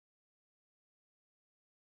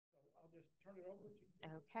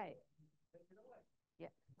Okay. Yeah,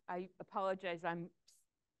 I apologize. I'm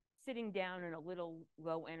sitting down and a little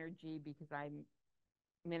low energy because I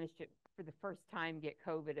managed to, for the first time, get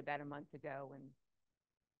COVID about a month ago, and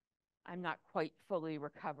I'm not quite fully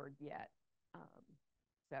recovered yet.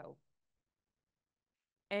 So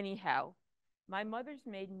anyhow, my mother's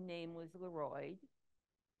maiden name was Learoyd,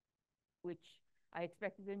 which I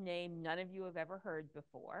expect is a name none of you have ever heard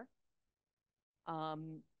before.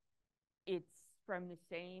 It's from the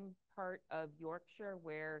same part of Yorkshire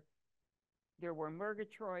where there were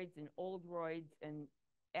Murgatroyds and Oldroyds and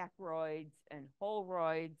Ackroyds and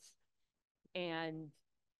Holroyds. And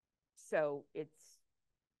so it's,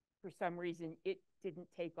 for some reason, it didn't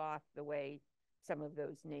take off the way some of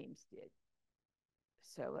those names did.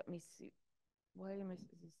 So let me see. Why is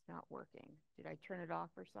this not working? Did I turn it off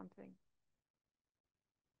or something?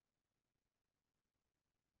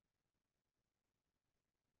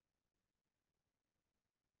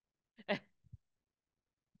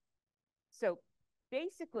 So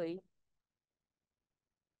basically,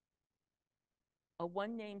 a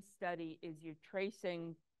one name study is you're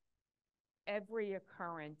tracing every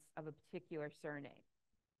occurrence of a particular surname.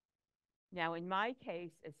 Now, in my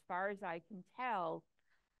case, as far as I can tell,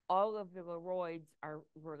 all of the Learoyds are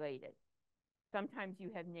related. Sometimes you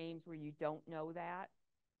have names where you don't know that.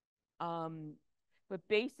 But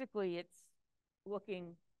basically, it's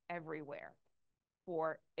looking everywhere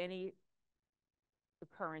for any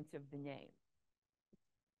occurrence of the name.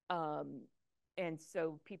 And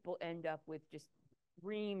so people end up with just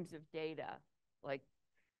reams of data like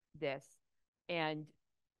this. And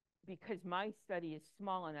because my study is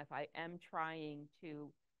small enough, I am trying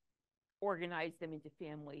to organize them into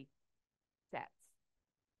family sets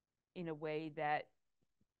in a way that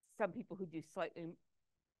some people who do slightly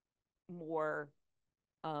more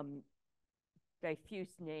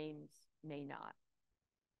diffuse names may not.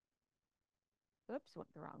 Oops,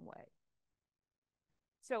 went the wrong way.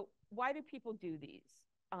 So why do people do these?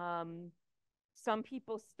 Some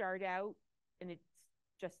people start out and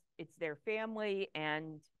it's their family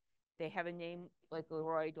and they have a name like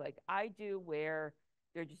Learoyd, like I do, where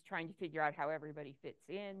they're just trying to figure out how everybody fits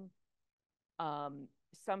in.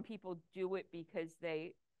 Some people do it because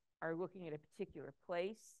they are looking at a particular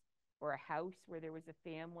place or a house where there was a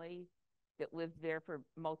family that lived there for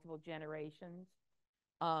multiple generations.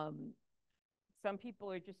 Some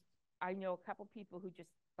people are just, I know a couple people who just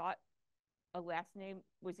thought a last name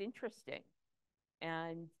was interesting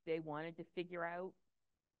and they wanted to figure out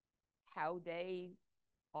how they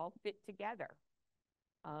all fit together.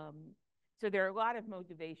 So there are a lot of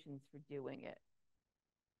motivations for doing it.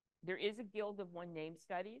 There is a Guild of One Name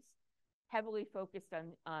Studies, heavily focused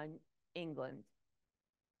on England,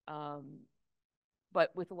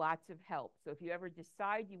 but with lots of help. So if you ever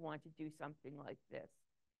decide you want to do something like this,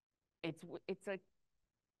 it's like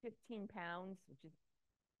 15 pounds, which is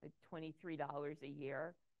like $23 a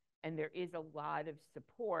year. And there is a lot of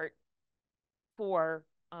support for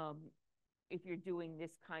if you're doing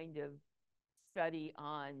this kind of study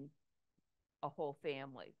on a whole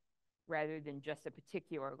family rather than just a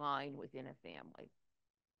particular line within a family.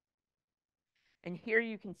 And here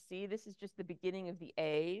you can see this is just the beginning of the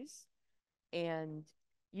A's. And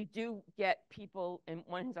you do get people, and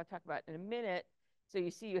one of the things I'll talk about in a minute. So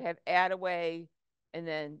you see you have Attaway, and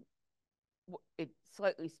then it's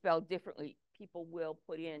slightly spelled differently. People will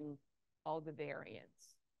put in all the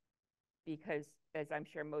variants because, as I'm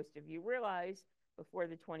sure most of you realize, before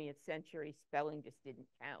the 20th century, spelling just didn't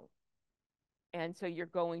count. And so you're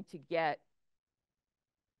going to get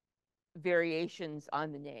variations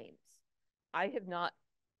on the names. I have not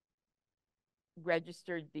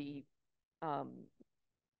registered the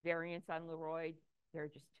variants on Learoyd. There are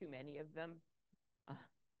just too many of them.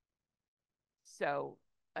 So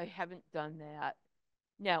I haven't done that.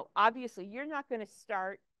 Now, obviously, you're not going to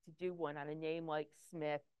start to do one on a name like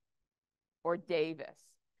Smith or Davis.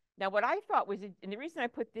 Now, what I thought was, and the reason I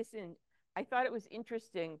put this in, I thought it was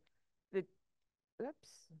interesting that,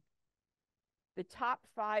 the top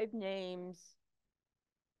 5 names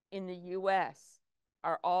in the US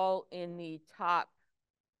are all in the top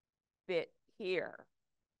bit here.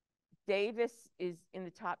 Davis is in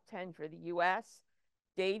the top 10 for the US.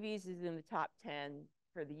 Davies is in the top 10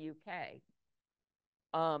 for the UK.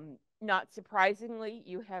 Not surprisingly,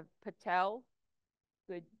 you have Patel,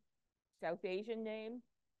 good South Asian name,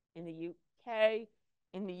 in the UK.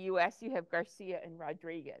 In the US, you have Garcia and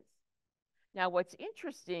Rodriguez. Now, what's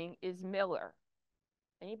interesting is Miller.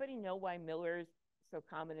 Anybody know why Miller is so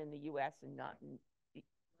common in the US and not in the,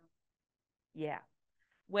 yeah.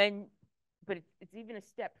 But it's even a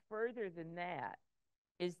step further than that.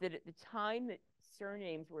 is that at the time that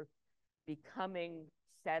surnames were becoming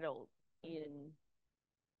settled in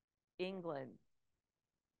England,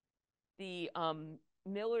 the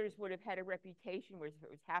Millers would have had a reputation where if it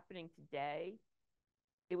was happening today,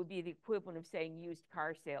 it would be the equivalent of saying used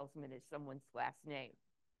car salesman is someone's last name.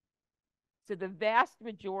 So the vast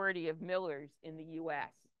majority of Millers in the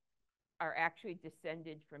US are actually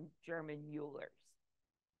descended from German Muellers,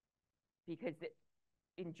 because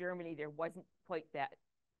in Germany there wasn't quite that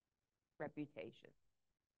reputation.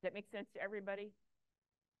 Does that make sense to everybody?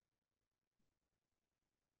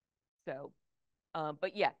 So,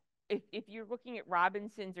 but yeah, if you're looking at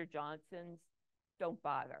Robinsons or Johnsons, don't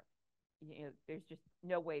bother. You know, there's just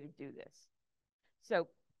no way to do this. So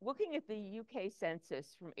looking at the UK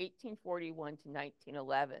census from 1841 to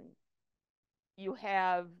 1911, you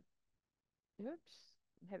have, oops,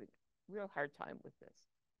 I'm having a real hard time with this.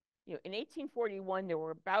 You know, in 1841, there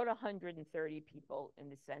were about 130 people in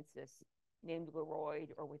the census named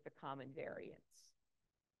Learoyd or with the common variants.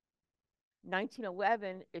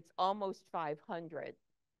 1911, it's almost 500.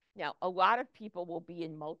 Now, a lot of people will be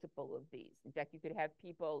in multiple of these. In fact, you could have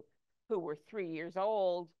people who were 3 years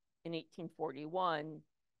old in 1841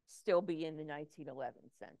 still be in the 1911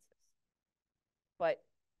 census. But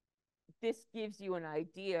this gives you an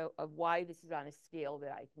idea of why this is on a scale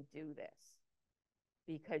that I can do this,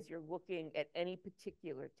 because you're looking at any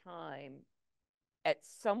particular time at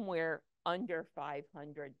somewhere under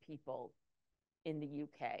 500 people in the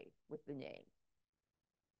UK with the name.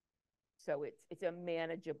 So it's a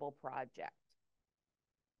manageable project.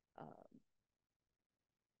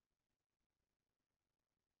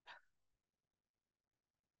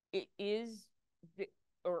 It is,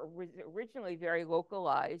 or was originally very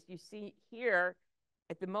localized. You see here,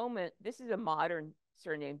 at the moment, this is a modern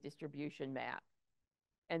surname distribution map.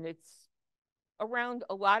 And it's around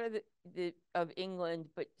a lot of England,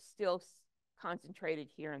 but still concentrated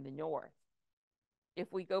here in the north.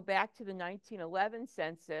 If we go back to the 1911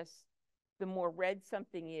 census, the more red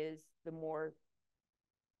something is, the more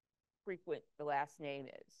frequent the last name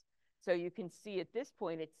is. So you can see at this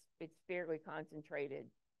point, it's fairly concentrated.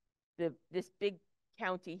 This big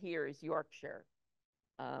county here is Yorkshire.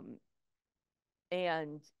 And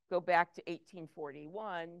go back to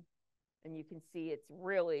 1841, and you can see it's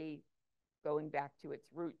really going back to its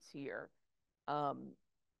roots here. And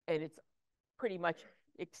it's pretty much,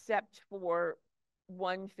 except for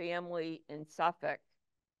one family in Suffolk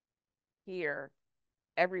here,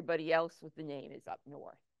 everybody else with the name is up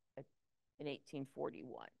north in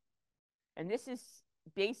 1841. And this is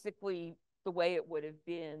basically the way it would have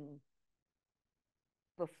been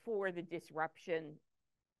before the disruption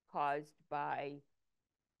caused by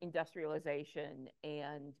industrialization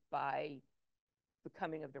and by the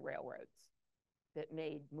coming of the railroads that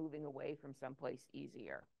made moving away from someplace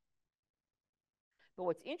easier. But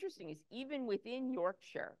what's interesting is even within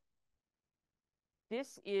Yorkshire,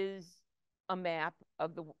 this is a map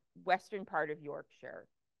of the western part of Yorkshire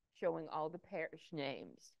showing all the parish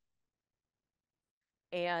names.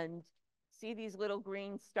 And see these little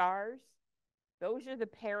green stars? Those are the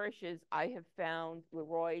parishes I have found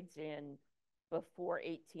Learoyds in before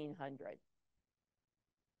 1800.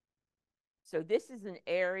 So this is an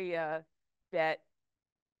area that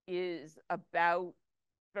is about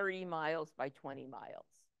 30 miles by 20 miles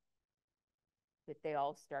that they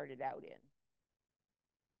all started out in.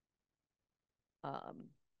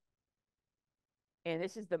 And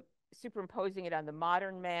this is superimposing it on the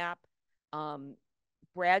modern map.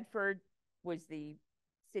 Bradford was the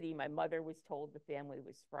city my mother was told the family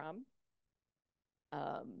was from.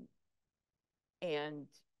 And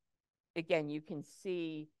again, you can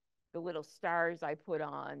see the little stars I put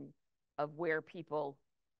on of where people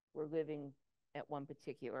were living at one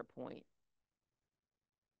particular point.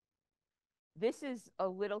 This is a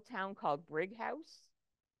little town called Brighouse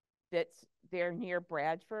that's there near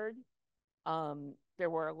Bradford. There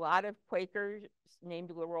were a lot of Quakers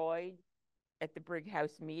named Learoyd at the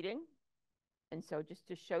Brighouse meeting. And so just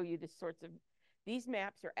to show you the sorts of, these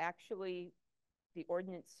maps are actually the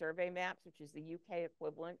Ordnance Survey maps, which is the UK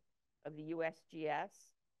equivalent of the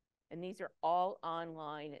USGS. And these are all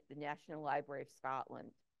online at the National Library of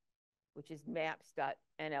Scotland, which is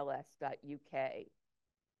maps.nls.uk.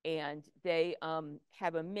 And they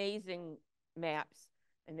have amazing maps,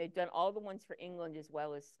 and they've done all the ones for England as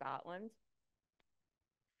well as Scotland.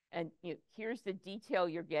 And here's the detail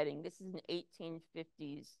you're getting. This is an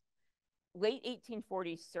 1850s, late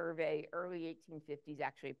 1840s survey, early 1850s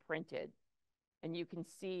actually printed. And you can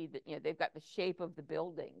see that they've got the shape of the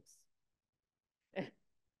buildings.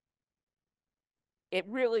 It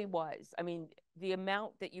really was. I mean, the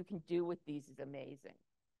amount that you can do with these is amazing.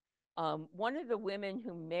 One of the women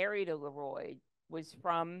who married a Learoyd was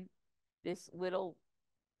from this little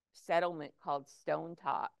settlement called Stone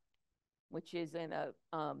Top, which is in a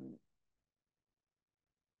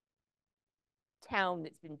town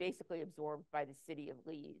that's been basically absorbed by the city of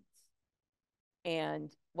Leeds.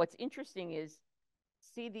 And what's interesting is,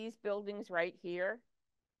 see these buildings right here?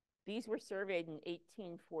 These were surveyed in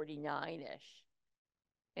 1849-ish.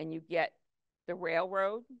 And you get the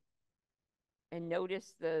railroad, and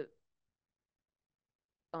notice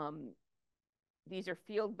these are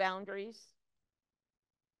field boundaries.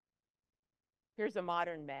 Here's a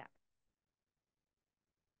modern map.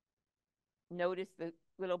 Notice the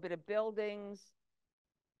little bit of buildings,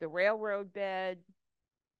 the railroad bed,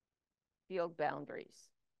 field boundaries.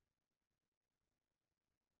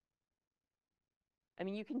 I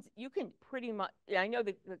mean, you can pretty much, I know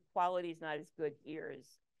that the quality is not as good here as,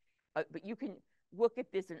 but you can look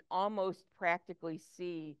at this and almost practically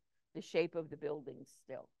see the shape of the buildings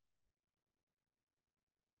still.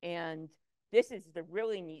 And this is the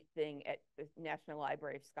really neat thing at the National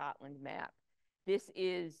Library of Scotland map. This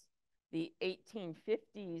is the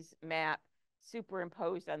 1850s map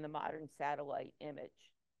superimposed on the modern satellite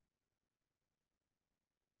image.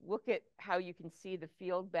 Look at how you can see the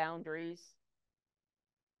field boundaries.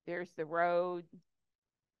 There's the road.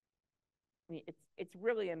 I mean, it's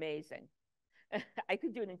really amazing. I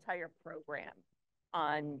could do an entire program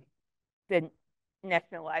on the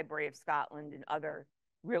National Library of Scotland and other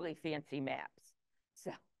really fancy maps.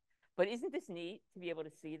 So, but isn't this neat to be able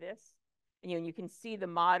to see this? And, you can see the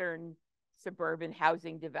modern suburban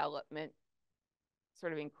housing development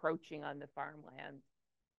sort of encroaching on the farmland.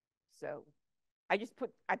 So I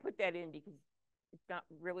put that in because it's not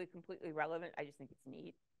really completely relevant. I just think it's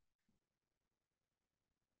neat.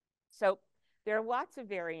 So there are lots of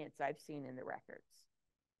variants I've seen in the records.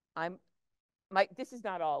 This is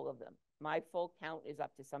not all of them. My full count is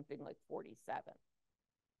up to something like 47,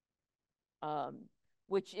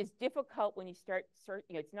 which is difficult when you start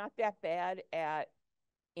searching. It's not that bad at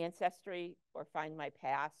Ancestry or Find My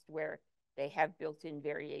Past, where they have built-in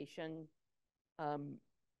variation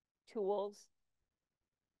tools.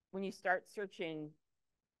 When you start searching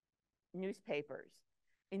newspapers,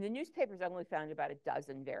 in the newspapers, I've only found about a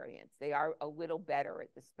dozen variants. They are a little better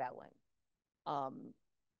at the spelling.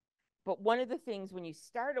 But one of the things when you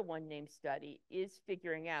start a one-name study is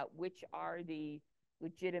figuring out which are the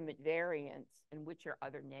legitimate variants and which are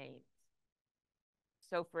other names.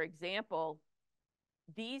 So for example,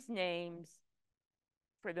 these names,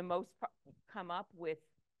 for the most part, come up with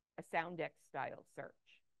a Soundex style search,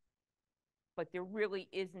 but there really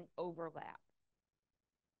isn't overlap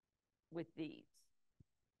with these.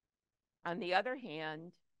 On the other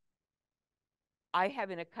hand, I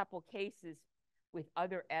have in a couple cases with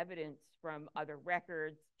other evidence from other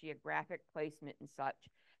records, geographic placement and such,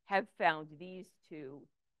 have found these two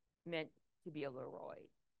meant to be a Learoyd.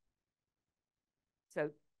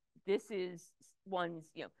 So this is one's,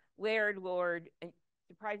 Laird, Lord, and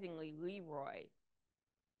surprisingly Learoyd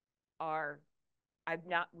I've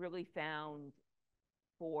not really found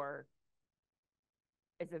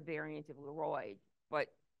as a variant of Learoyd, but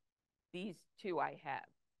these two I have,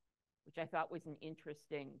 which I thought was an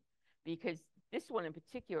interesting, because this one in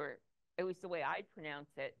particular, at least the way I pronounce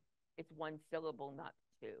it, it's one syllable, not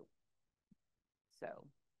two. So,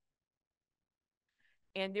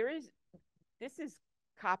 and this is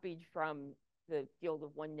copied from the field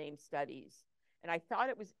of one name studies. And I thought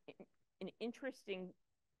it was an interesting,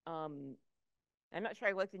 I'm not sure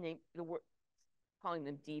I like the word, calling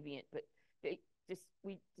them deviant, but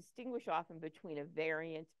we distinguish often between a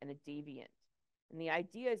variant and a deviant. And the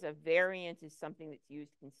idea is a variant is something that's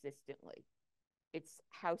used consistently. It's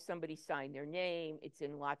how somebody signed their name. It's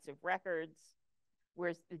in lots of records.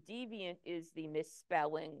 Whereas the deviant is the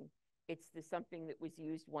misspelling. It's something that was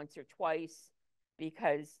used once or twice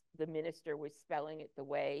because the minister was spelling it the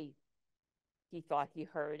way he thought he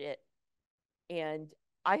heard it. And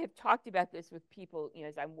I have talked about this with people,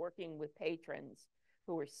 as I'm working with patrons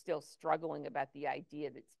who are still struggling about the idea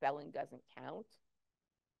that spelling doesn't count,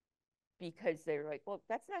 because they're like, well,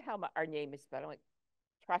 that's not how our name is spelled. I'm like,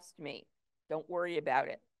 trust me, don't worry about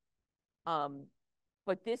it.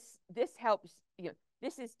 But this helps,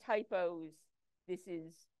 this is typos, this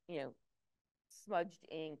is, smudged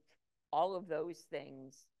ink, all of those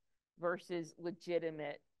things, versus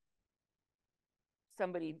legitimate.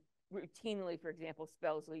 Somebody routinely, for example,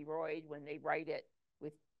 spells Learoyd when they write it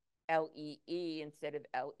with L-E-E instead of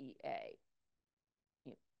L-E-A.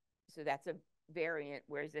 So that's a variant,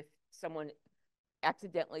 whereas if someone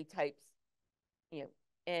accidentally types, N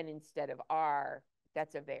instead of R,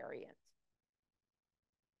 that's a variant.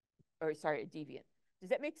 or sorry, a deviant. Does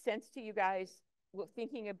that make sense to you guys? Well,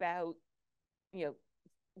 thinking about, you know,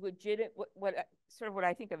 legitimate, sort of what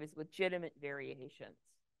I think of as legitimate variations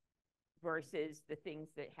versus the things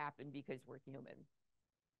that happen because we're human.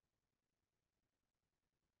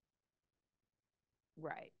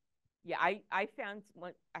 Right. Yeah, I found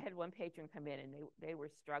one, I had one patron come in and they were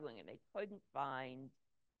struggling and they couldn't find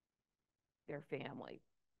their family.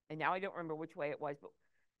 And now I don't remember which way it was, but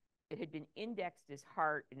it had been indexed as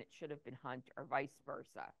Hart and it should have been Hunt or vice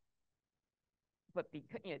versa. But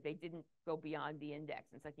because, you know, they didn't go beyond the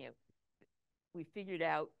index. And it's like, you know, we figured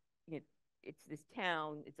out, you know, it's this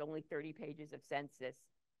town, it's only 30 pages of census,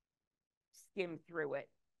 skim through it,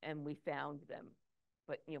 and we found them.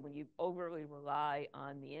 But, you know, when you overly rely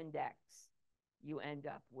on the index, you end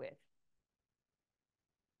up with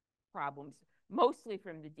problems, mostly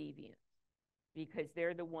from the deviants, because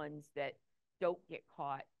they're the ones that don't get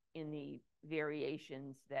caught in the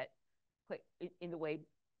variations that, in the way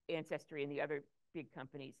Ancestry and the other big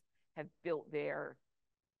companies have built their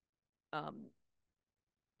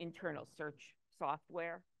internal search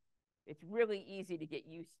software. It's really easy to get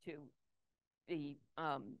used to the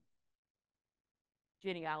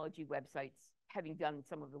genealogy websites having done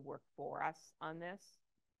some of the work for us on this.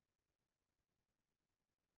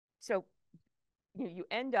 So you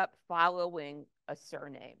end up following a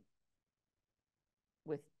surname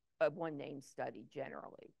with a one name study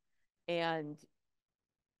generally. And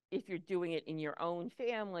if you're doing it in your own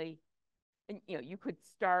family, and you know, you could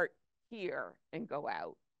start here and go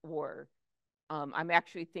out, or I'm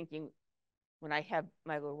actually thinking when I have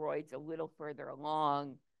my Learoyds a little further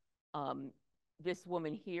along, this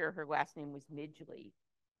woman here, her last name was Midgley,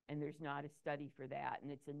 and there's not a study for that,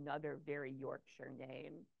 and it's another very Yorkshire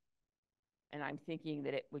name. And I'm thinking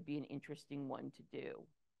that it would be an interesting one to do.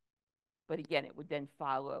 But again, it would then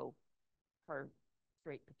follow her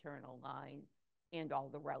straight paternal line and all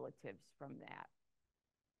the relatives from that.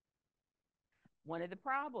 One of the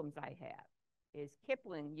problems I have is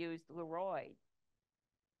Kipling used Learoyd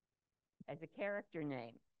as a character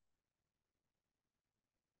name.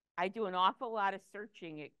 I do an awful lot of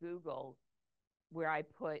searching at Google where I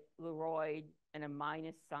put Learoyd and a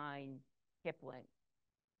minus sign Kipling.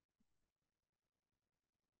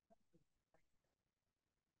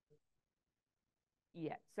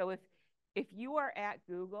 Yeah, so if you are at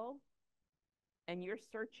Google and you're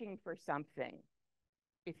searching for something,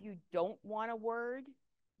 if you don't want a word,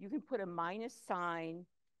 you can put a minus sign,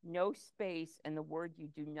 no space, and the word you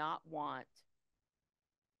do not want.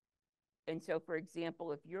 And so, for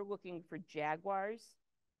example, if you're looking for jaguars,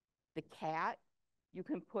 the cat, you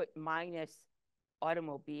can put minus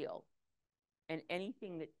automobile and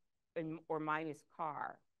anything that, or minus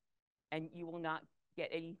car, and you will not get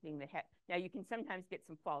anything that now you can sometimes get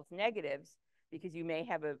some false negatives because you may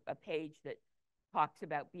have a page that talks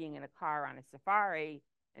about being in a car on a safari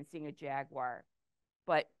and seeing a jaguar.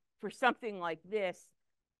 But for something like this,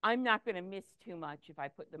 I'm not going to miss too much if I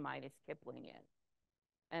put the minus Kipling in.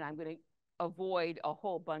 And I'm going to avoid a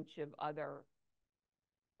whole bunch of other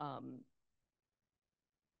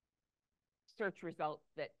search results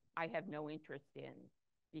that I have no interest in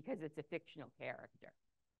because it's a fictional character.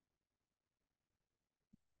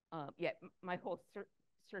 Yeah, my whole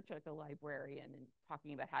search like a librarian and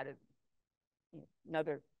talking about how to, you know,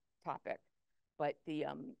 another topic, but the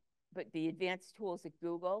advanced tools at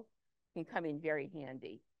Google can come in very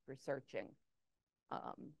handy for searching.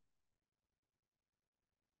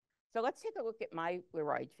 So let's take a look at my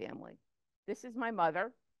Learoyd family. This is my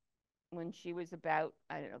mother when she was about,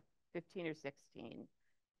 I don't know, 15 or 16.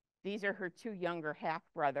 These are her two younger half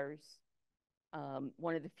brothers.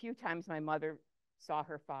 One of the few times my mother saw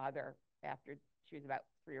her father after she was about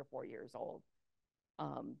 3 or 4 years old.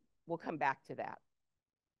 We'll come back to that.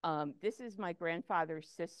 This is my grandfather's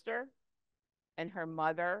sister and her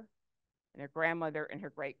mother and her grandmother and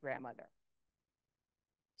her great-grandmother.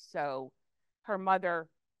 So her mother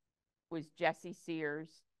was Jessie Sears,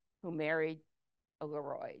 who married a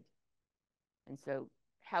Learoyd. And so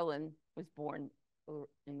Helen was born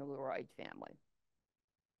in the Learoyd family.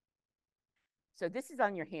 So this is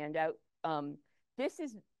on your handout. This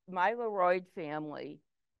is my Learoyd family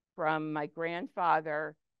from my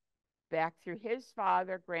grandfather back through his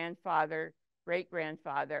father, grandfather,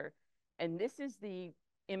 great-grandfather, and this is the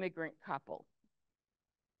immigrant couple.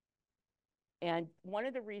 And one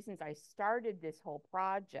of the reasons I started this whole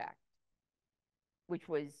project, which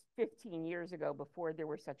was 15 years ago before there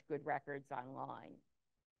were such good records online,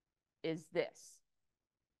 is this.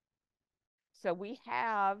 So we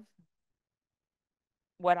have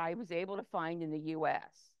what I was able to find in the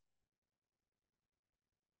US.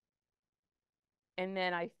 And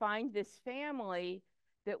then I find this family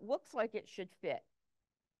that looks like it should fit.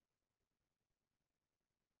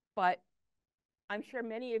 But I'm sure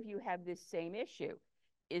many of you have this same issue.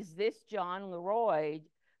 Is this John Learoyd,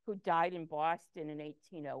 who died in Boston in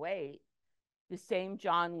 1808, the same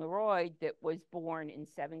John Learoyd that was born in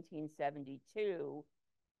 1772,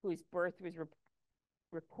 whose birth was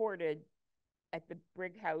recorded at the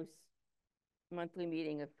Brighouse monthly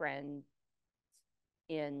meeting of friends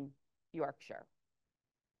in Yorkshire?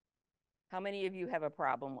 How many of you have a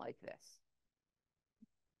problem like this?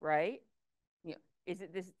 Right? You know, is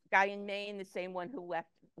it this guy in Maine, the same one who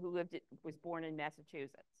was born in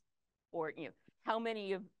Massachusetts? Or, how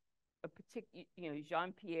many of a particular,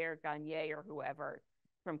 Jean-Pierre Gagné or whoever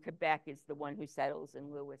from Quebec is the one who settles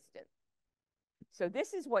in Lewiston? So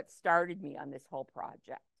this is what started me on this whole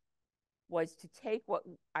project, was to take what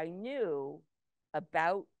I knew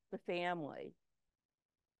about the family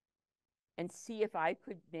and see if I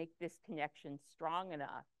could make this connection strong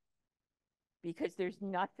enough, because there's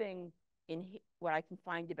nothing in what I can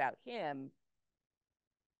find about him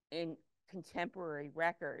in contemporary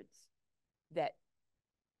records that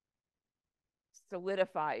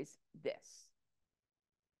solidifies this.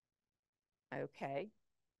 Okay.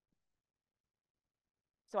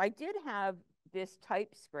 So I did have this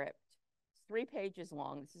typescript, 3 pages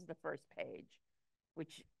long. This is the first page,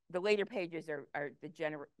 which the later pages are the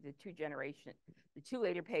two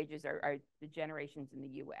later pages are the generations in the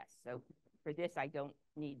US. So for this, I don't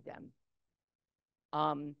need them.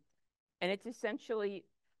 And it's essentially,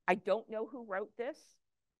 I don't know who wrote this.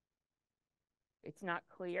 It's not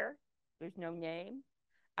clear. There's no name.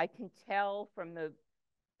 I can tell from the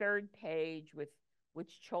 3rd page with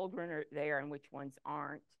which children are there and which ones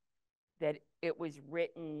aren't, that it was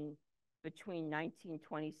written between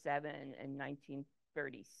 1927 and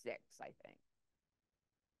 1936, I think.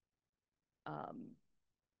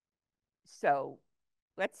 So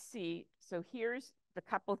let's see. So here's the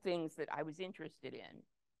couple things that I was interested in.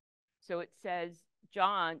 So it says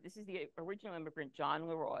John, this is the original immigrant, John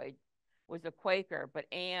Learoyd, was a Quaker, but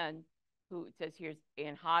Anne, who it says here's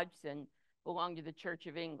Anne Hodgson, belonged to the Church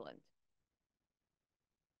of England.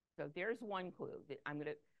 So there's one clue that I'm going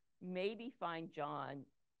to maybe find John,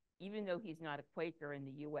 even though he's not a Quaker in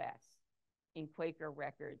the US, in Quaker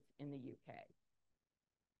records in the UK.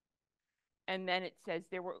 And then it says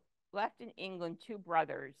there were left in England 2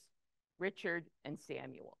 brothers, Richard and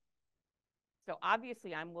Samuel. So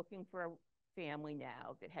obviously I'm looking for a family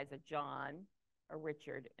now that has a John, a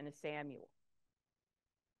Richard, and a Samuel,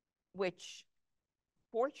 which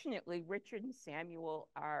fortunately Richard and Samuel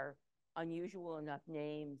are unusual enough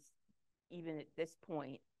names even at this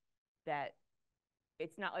point that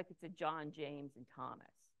it's not like it's a John, James, and Thomas.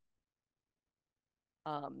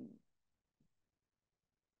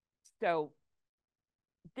 So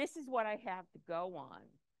this is what I have to go on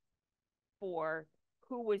for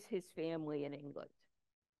who was his family in England.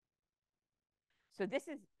 So this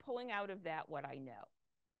is pulling out of that what I know.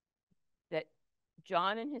 That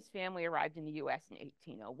John and his family arrived in the US in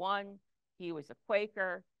 1801. He was a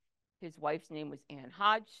Quaker. His wife's name was Anne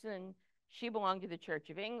Hodgson. She belonged to the Church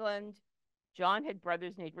of England. John had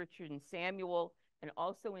brothers named Richard and Samuel. And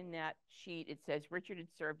also in that sheet, it says Richard had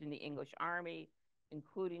served in the English army,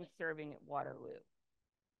 including serving at Waterloo.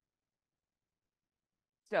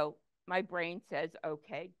 So my brain says,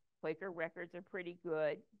 okay, Quaker records are pretty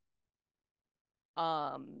good.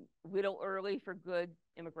 Little early for good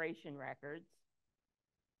immigration records.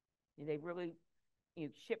 They really,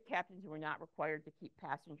 ship captains were not required to keep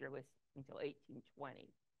passenger lists until 1820.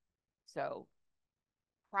 So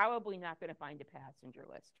probably not going to find a passenger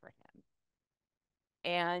list for him.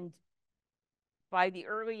 And by the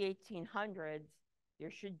early 1800s, there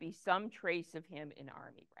should be some trace of him in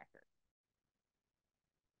army records.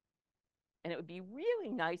 And it would be really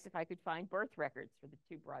nice if I could find birth records for the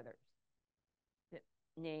 2 brothers that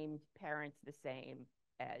named parents the same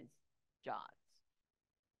as John's.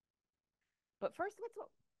 But first, let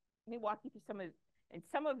me walk you through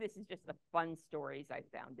some of this is just the fun stories I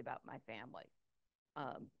found about my family.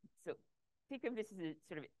 So think of this as a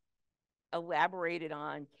sort of elaborated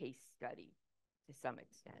on case study to some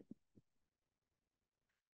extent.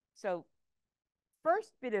 So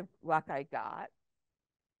first bit of luck I got,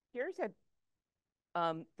 here's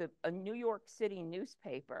a New York City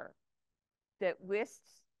newspaper that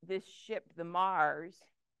lists this ship, the Mars.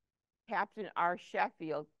 Captain R.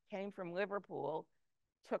 Sheffield came from Liverpool,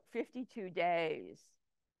 took 52 days,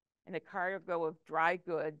 and a cargo of dry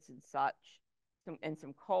goods and such, and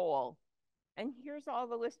some coal. And here's all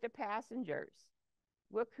the list of passengers.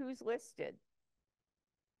 Look who's listed.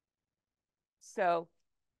 So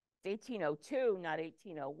It's 1802, not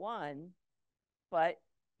 1801, but,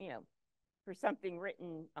 you know, for something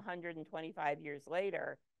written 125 years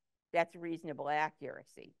later, that's reasonable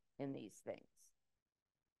accuracy in these things.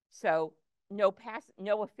 So no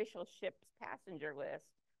official ship's passenger list,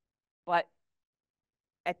 but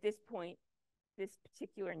at this point, this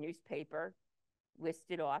particular newspaper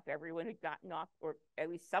listed off everyone who'd gotten off, or at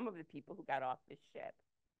least some of the people who got off this ship.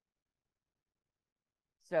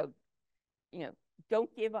 So, you know,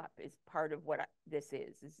 don't give up is part of what this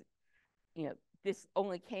is, you know, this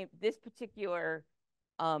particular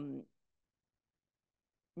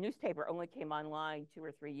newspaper only came online 2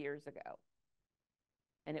 or 3 years ago.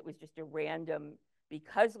 And it was just a random,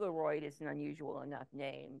 because Learoyd is an unusual enough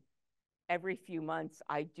name, every few months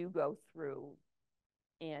I do go through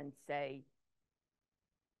and say,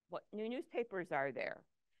 what new newspapers are there?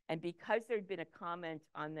 And because there'd been a comment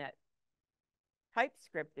on that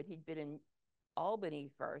typescript that he'd been in Albany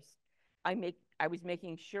first, I was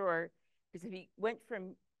making sure, because if he went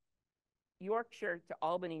from Yorkshire to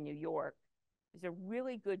Albany, New York, there's a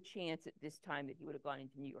really good chance at this time that he would have gone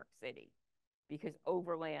into New York City, because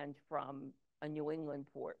overland from a New England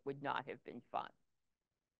port would not have been fun.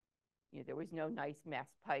 You know, there was no nice Mass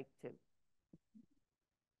Pike to,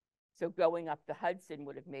 so going up the Hudson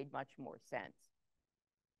would have made much more sense.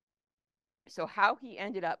 So how he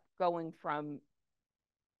ended up going from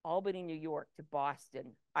Albany, New York to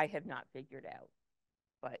Boston, I have not figured out.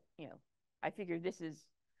 But, you know, I figured this is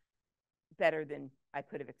better than I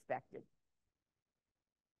could have expected.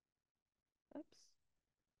 Oops.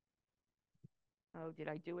 Oh, did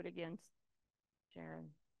I do it again, Sharon?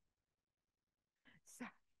 So,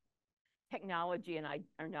 technology and I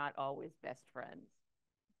are not always best friends.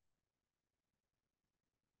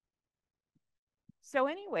 So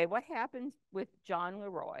anyway, what happens with John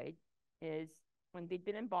Learoyd is when they'd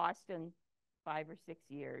been in Boston 5 or 6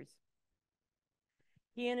 years,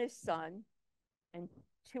 he and his son and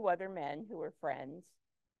 2 other men who were friends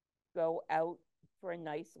go out for a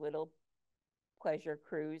nice little pleasure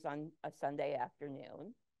cruise on a Sunday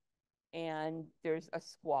afternoon, and there's a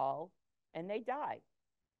squall and they die.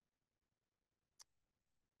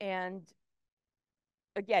 And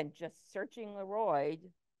again, just searching Learoyd,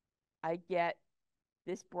 I get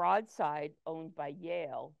this broadside owned by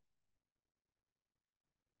Yale,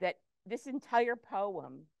 that this entire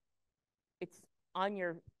poem, it's on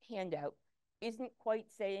your handout, isn't quite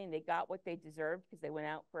saying they got what they deserved because they went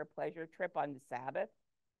out for a pleasure trip on the Sabbath,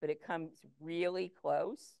 but it comes really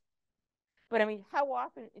close. But I mean, how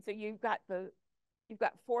often? So you've got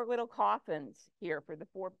 4 little coffins here for the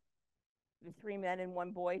 3 men and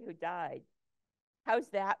 1 boy who died. How's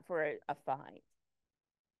that for a find?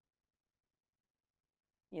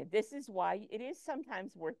 You know, this is why it is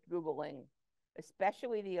sometimes worth Googling,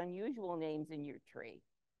 especially the unusual names in your tree.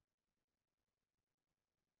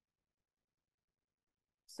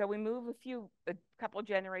 So we move a couple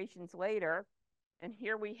generations later, and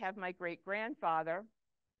here we have my great-grandfather,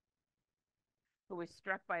 who was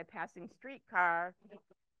struck by a passing streetcar,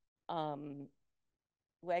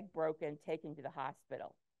 leg broken, taken to the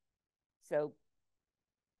hospital. So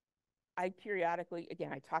I periodically,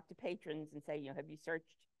 again, I talk to patrons and say, you know, have you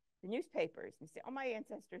searched the newspapers? And say, oh, my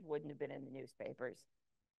ancestors wouldn't have been in the newspapers.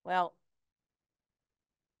 Well,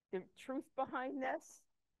 the truth behind this,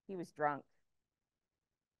 he was drunk.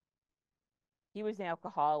 He was an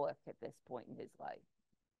alcoholic at this point in his life.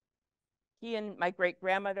 He and my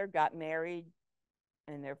great-grandmother got married,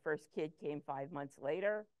 and their first kid came 5 months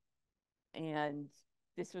later. And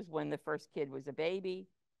this was when the first kid was a baby.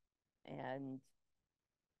 And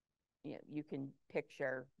you know, you can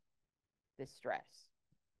picture the stress.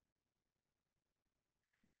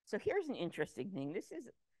 So here's an interesting thing. This is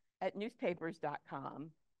at newspapers.com,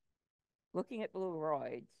 looking at the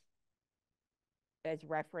Learoyds as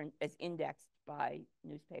indexed by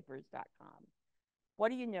newspapers.com. What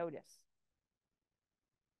do you notice?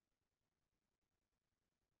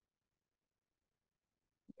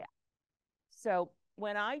 Yeah. So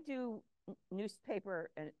when I do newspaper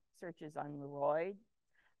and searches on Learoyd,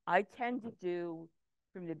 I tend to do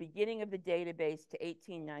from the beginning of the database to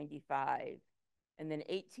 1895, and then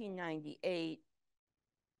 1898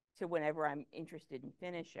 to whenever I'm interested in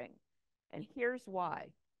finishing. And here's why.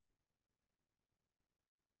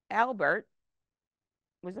 Albert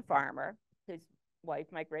was a farmer. His wife,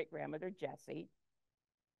 my great-grandmother, Jessie.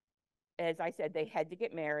 As I said, they had to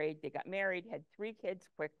get married. They got married, had 3 kids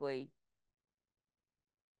quickly.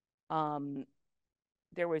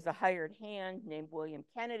 There was a hired hand named William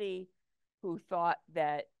Kennedy who thought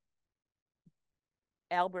that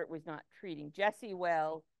Albert was not treating Jessie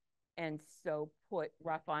well, and so put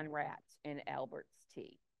Rough on Rats in Albert's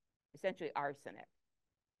tea. essentially arsenic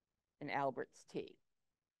in Albert's tea.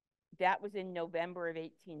 That was in November of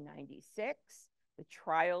 1896. The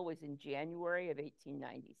trial was in January of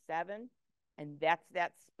 1897. And that's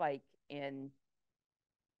that spike in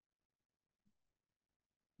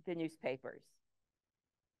the newspapers,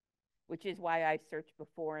 which is why I search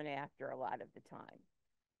before and after a lot of the time.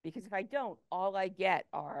 Because if I don't, all I get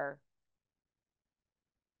are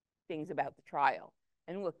things about the trial.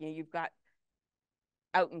 And look, you've got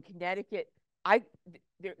out in Connecticut,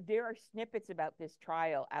 there are snippets about this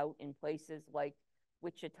trial out in places like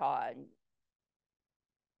Wichita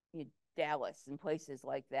and Dallas and places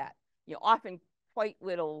like that. Often quite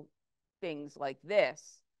little things like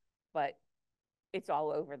this, but it's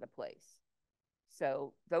all over the place.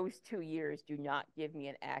 So those 2 years do not give me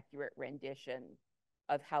an accurate rendition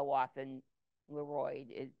of how often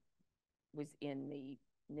Learoyd was in the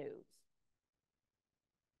news.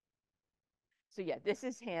 So yeah, this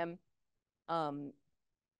is him.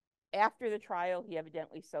 After the trial, he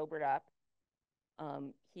evidently sobered up.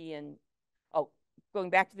 Going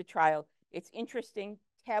back to the trial, it's interesting.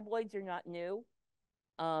 Tabloids are not new.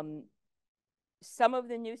 Some of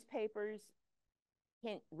the newspapers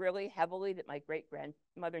hint really heavily that my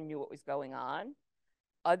great-grandmother knew what was going on.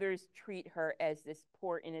 Others treat her as this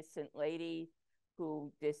poor innocent lady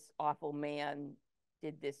who this awful man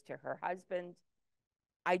did this to her husband.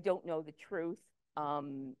 I don't know the truth.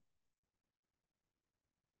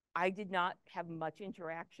 I did not have much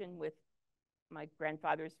interaction with my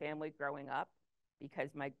grandfather's family growing up because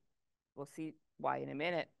we'll see why in a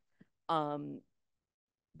minute.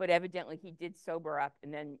 But evidently he did sober up,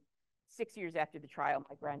 and then 6 years after the trial,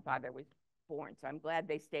 my grandfather was born. So I'm glad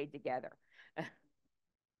they stayed together.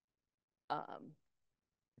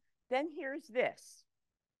 Then here's this.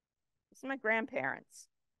 This is my grandparents.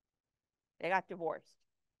 They got divorced.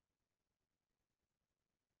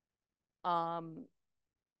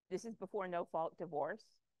 This is before no-fault divorce.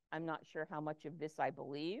 I'm not sure how much of this I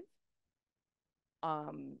believe.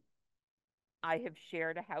 I have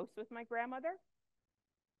shared a house with my grandmother.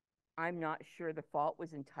 I'm not sure the fault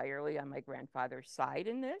was entirely on my grandfather's side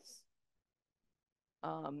in this.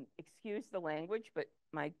 Excuse the language, but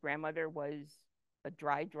my grandmother was a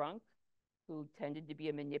dry drunk who tended to be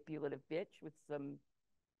a manipulative bitch with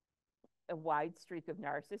a wide streak of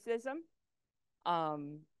narcissism.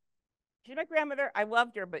 She's my grandmother. I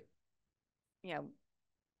loved her, but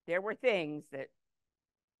there were things that,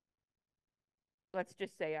 let's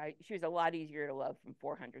just say, she was a lot easier to love from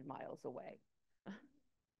 400 miles away.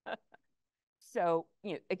 So,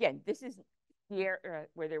 again, this is the era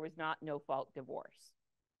where there was not no-fault divorce.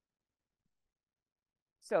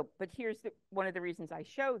 So, but here's one of the reasons I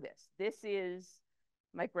show this. This is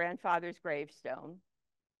my grandfather's gravestone.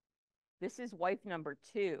 This is wife number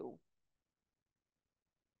 2.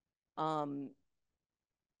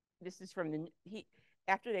 This is from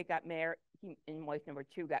after they got married, he and wife number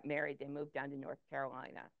 2 got married, they moved down to North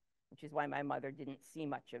Carolina, which is why my mother didn't see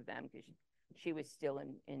much of them because she was still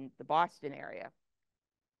in the Boston area.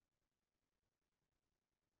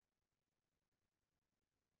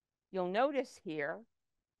 You'll notice here,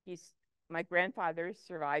 my grandfather is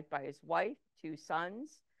survived by his wife, 2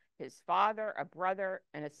 sons, his father, a brother,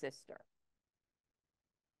 and a sister.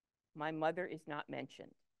 My mother is not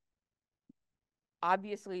mentioned.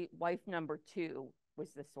 Obviously, wife number 2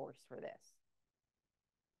 was the source for this.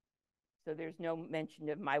 So there's no mention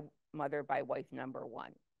of my mother by wife number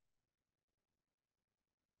 1.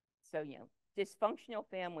 So, dysfunctional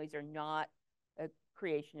families are not a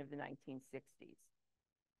creation of the 1960s.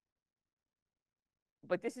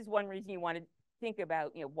 But this is one reason you want to think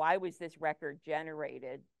about, why was this record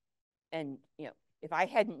generated? And, if I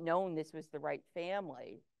hadn't known this was the right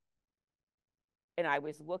family, and I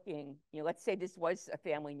was looking, let's say this was a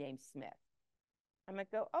family named Smith. I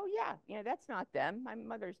might go, oh yeah, that's not them. My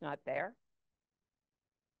mother's not there.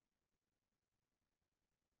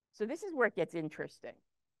 So this is where it gets interesting.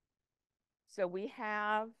 So we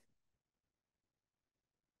have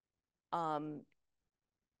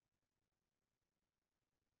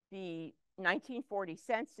the 1940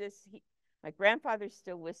 census. My grandfather's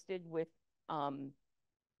still listed with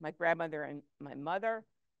my grandmother and my mother.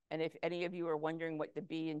 And if any of you are wondering what the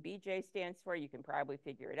B and BJ stands for, you can probably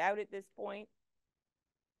figure it out at this point.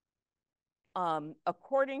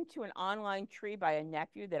 According to an online tree by a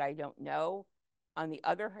nephew that I don't know, on the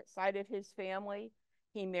other side of his family,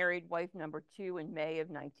 he married wife number 2 in May of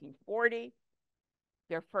 1940.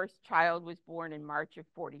 Their first child was born in March of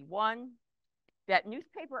 41. That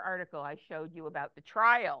newspaper article I showed you about the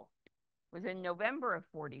trial was in November of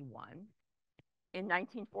 41. In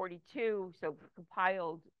 1942, so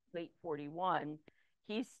compiled late 41,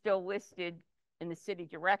 he's still listed in the city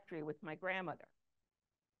directory with my grandmother.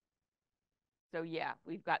 So yeah,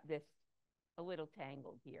 we've got this a little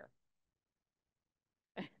tangled here.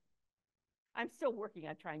 I'm still working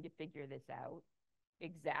on trying to figure this out,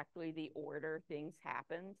 exactly the order things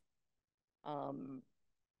happened.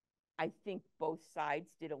 I think both sides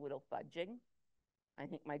did a little fudging. I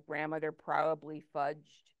think my grandmother probably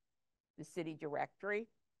fudged the city directory,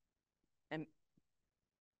 and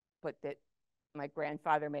but that my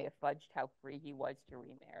grandfather may have fudged how free he was to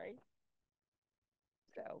remarry.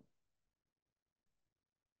 So,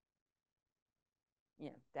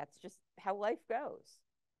 that's just how life goes.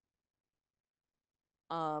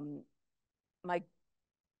 My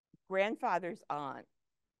grandfather's aunt,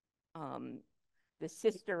 the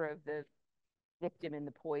sister of the victim in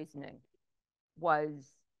the poisoning,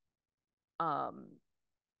 was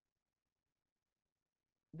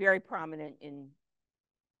very prominent in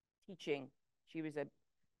teaching. She was an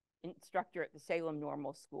instructor at the Salem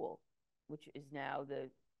Normal School, which is now the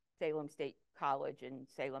Salem State College in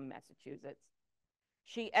Salem, Massachusetts.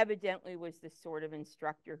 She evidently was the sort of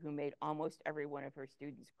instructor who made almost every one of her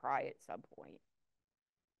students cry at some point.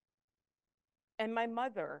 And my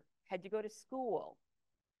mother had to go to school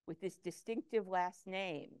with this distinctive last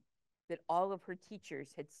name that all of her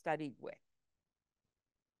teachers had studied with.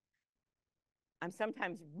 I'm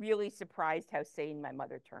sometimes really surprised how sane my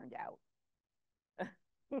mother turned out.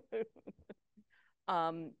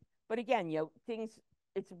 But again,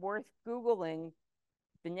 it's worth Googling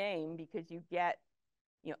the name, because you get,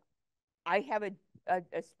 I have a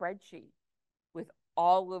spreadsheet with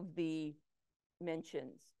all of the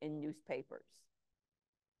mentions in newspapers,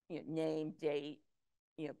 name, date,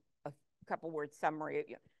 a couple word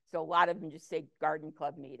summary. So a lot of them just say garden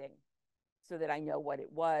club meeting, so that I know what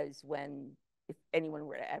it was if anyone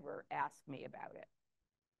were to ever ask me about it.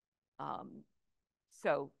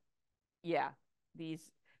 So yeah, the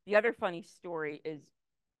other funny story is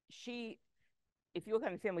if you look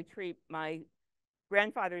on the family tree, my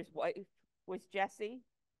grandfather's wife was Jessie.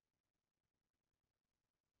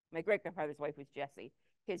 My great-grandfather's wife was Jessie.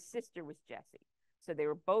 His sister was Jessie. So they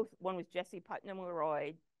were both, one was Jessie Putnam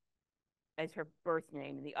Learoyd as her birth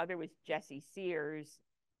name, and the other was Jessie Sears,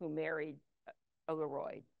 who married a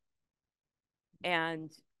Learoyd.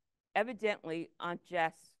 And evidently, Aunt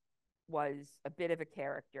Jess was a bit of a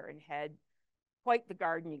character and had quite the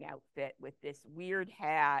gardening outfit with this weird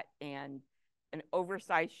hat and an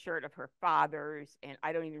oversized shirt of her father's. And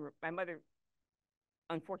my mother,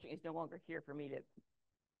 unfortunately, is no longer here for me to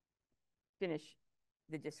finish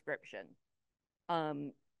the description.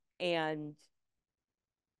 And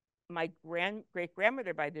my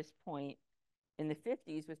great-grandmother, by this point in the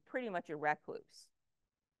 50s, was pretty much a recluse.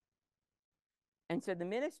 And so the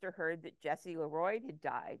minister heard that Jessie Learoyd had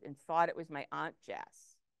died and thought it was my Aunt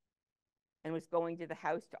Jess, and was going to the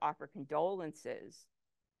house to offer condolences.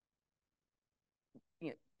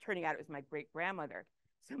 Turning out it was my great-grandmother.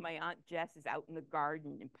 So my Aunt Jess is out in the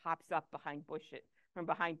garden and pops up from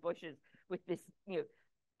behind bushes with this,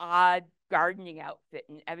 odd gardening outfit,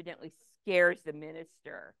 and evidently scares the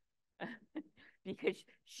minister because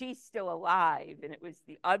she's still alive, and it was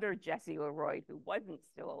the other Jessie Learoyd who wasn't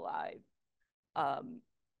still alive.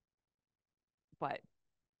 But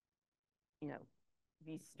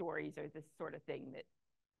these stories are this sort of thing that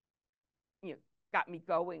got me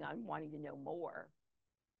going on wanting to know more.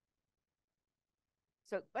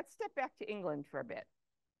 So let's step back to England for a bit.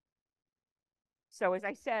 So as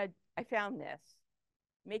I said, I found this.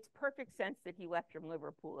 Makes perfect sense that he left from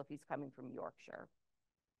Liverpool if he's coming from Yorkshire.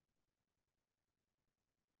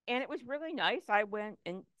 And it was really nice. I went,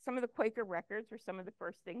 and some of the Quaker records were some of the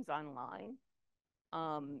first things online.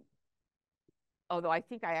 Although I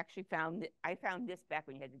think I actually found this back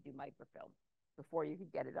when you had to do microfilm, before you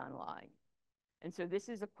could get it online. And so this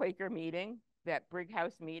is a Quaker meeting, that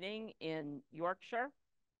Brighouse meeting in Yorkshire.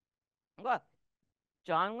 Look,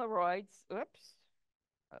 John Learoyd's,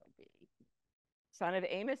 son of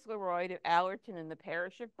Amos Learoyd of Allerton in the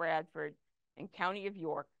parish of Bradford and county of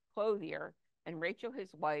York, clothier, and Rachel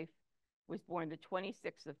his wife, was born the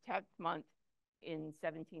 26th of 10th month in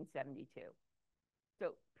 1772.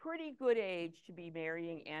 So pretty good age to be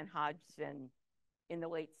marrying Anne Hodgson in the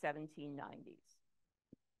late 1790s.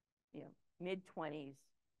 Mid-20s,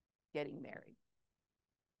 getting married.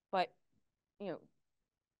 But,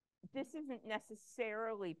 this isn't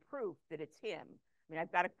necessarily proof that it's him. I mean,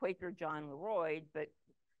 I've got a Quaker John Learoyd, but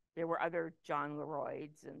there were other John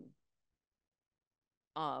Learoyds, and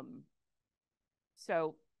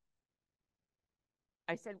so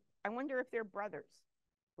I said, I wonder if they're brothers,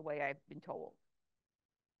 the way I've been told.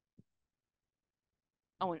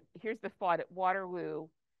 Oh, and here's the thought at Waterloo.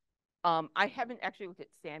 I haven't actually looked at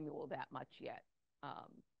Samuel that much yet,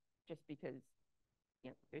 just because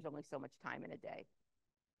there's only so much time in a day.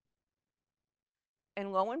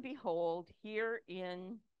 And lo and behold, here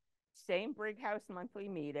in same Brighouse monthly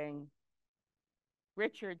meeting,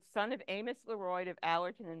 Richard, son of Amos Learoyd of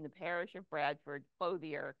Allerton in the parish of Bradford,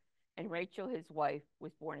 clothier, and Rachel, his wife,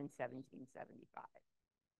 was born in 1775.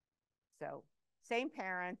 So same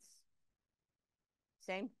parents,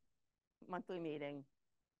 same monthly meeting.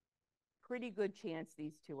 Pretty good chance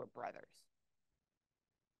these two are brothers.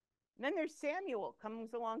 And then there's Samuel,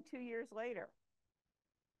 comes along 2 years later.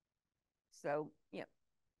 So,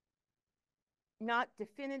 not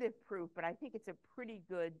definitive proof, but I think it's a pretty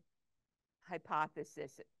good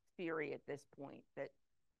hypothesis, theory at this point that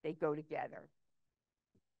they go together.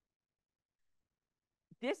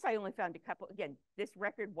 This I only found again, this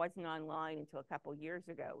record wasn't online until a couple years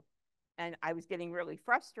ago. And I was getting really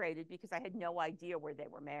frustrated because I had no idea where they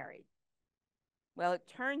were married. Well, it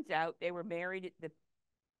turns out they were married at the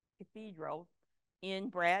cathedral in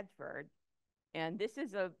Bradford. And this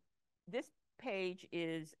page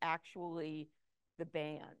is actually the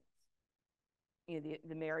banns,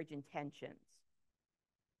 the marriage intentions.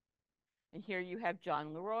 And here you have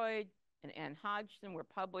John Learoyd and Anne Hodgson were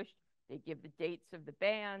published. They give the dates of the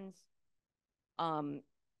banns,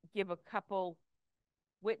 give a couple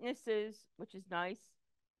witnesses, which is nice.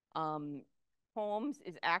 Holmes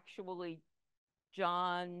is actually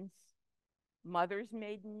John's mother's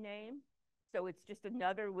maiden name. So it's just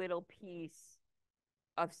another little piece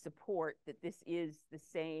of support that this is the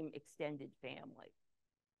same extended family.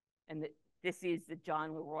 And that this is the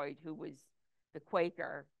John Learoyd who was the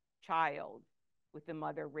Quaker child with the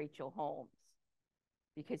mother Rachel Holmes,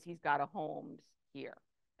 because he's got a Holmes here.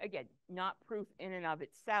 Again, not proof in and of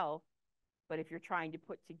itself, but if you're trying to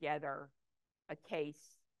put together a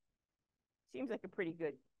case, seems like a pretty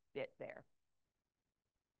good bit there.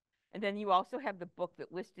 And then you also have the book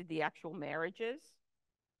that listed the actual marriages.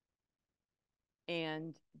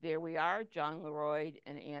 And there we are, John Learoyd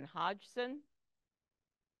and Anne Hodgson.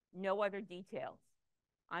 No other details.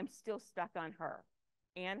 I'm still stuck on her.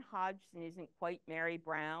 Anne Hodgson isn't quite Mary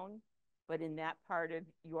Brown, but in that part of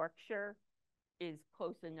Yorkshire is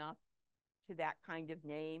close enough to that kind of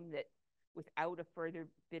name that without a further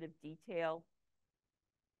bit of detail,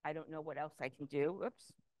 I don't know what else I can do.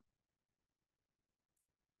 Oops.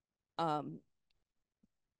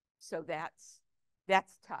 So that's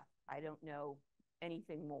tough. I don't know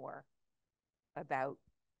anything more about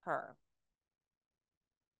her.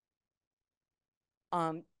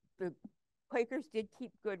 The Quakers did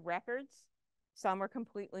keep good records. Some are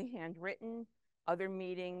completely handwritten. Other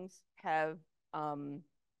meetings have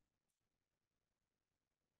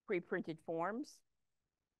pre-printed forms.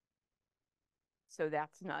 So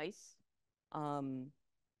that's nice.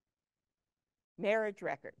 Marriage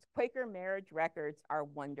records. Quaker marriage records are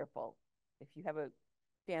wonderful if you have a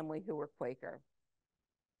family who are Quaker.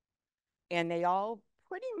 And they all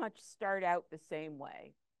pretty much start out the same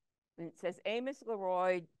way. And it says Amos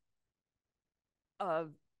Learoyd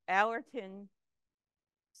of Allerton,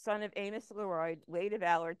 son of Amos Learoyd, late of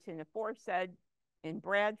Allerton, aforesaid, in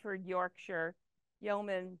Bradford, Yorkshire,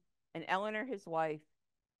 yeoman, and Eleanor his wife.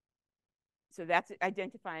 So that's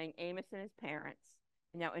identifying Amos and his parents.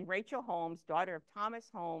 Now, in Rachel Holmes, daughter of Thomas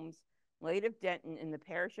Holmes, late of Denton, in the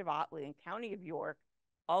parish of Otley, and county of York,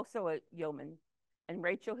 also a yeoman, and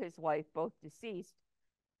Rachel his wife, both deceased.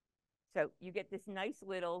 So you get this nice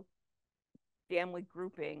little family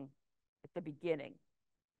grouping at the beginning,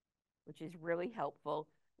 which is really helpful.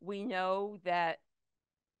 We know that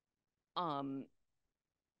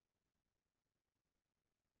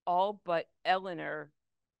all but Eleanor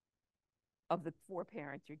of the four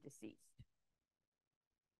parents are deceased,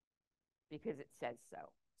 because it says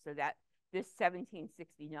so. So that this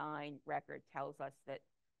 1769 record tells us that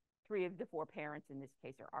 3 of the 4 parents in this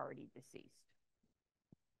case are already deceased.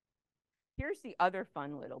 Here's the other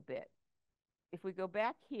fun little bit. If we go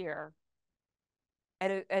back here,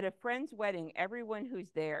 at a friend's wedding, everyone who's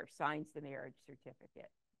there signs the marriage certificate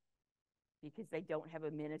because they don't have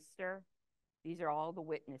a minister. These are all the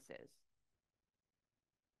witnesses.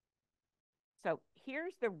 So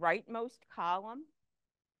here's the rightmost column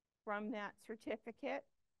from that certificate.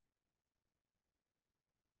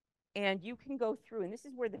 And you can go through, and this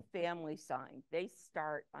is where the family signed. They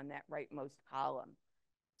start on that rightmost column.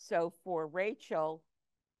 So for Rachel,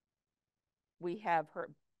 we have her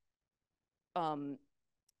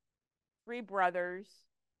 3 brothers,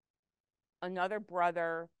 another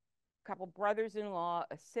brother, a couple brothers-in-law,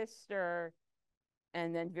 a sister,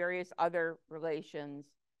 and then various other relations.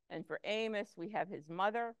 And for Amos, we have his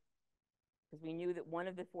mother, because we knew that one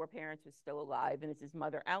of the four parents was still alive, and it's his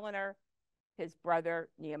mother, Eleanor, his brother,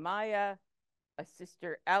 Nehemiah, a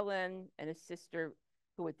sister, Ellen, and a sister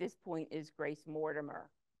who at this point is Grace Mortimer.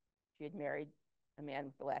 She had married a man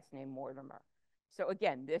with the last name Mortimer. So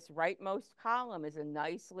again, this rightmost column is a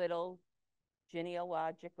nice little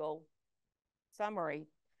genealogical summary.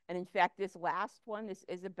 And in fact, this last one, this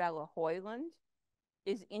Isabella Hoyland,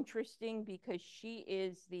 is interesting because she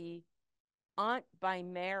is the aunt by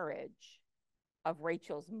marriage of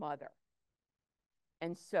Rachel's mother.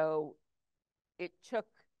 And so it's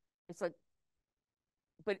like,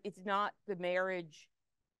 but it's not the marriage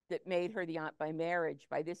that made her the aunt by marriage.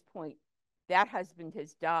 By this point, that husband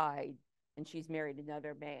has died and she's married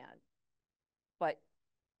another man. But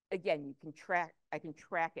again, I can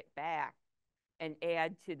track it back and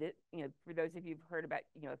add to the, for those of you who've heard about,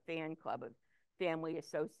 a fan club of family,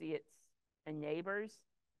 associates, and neighbors,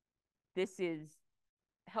 this is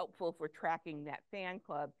helpful for tracking that fan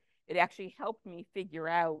club. It actually helped me figure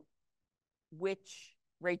out which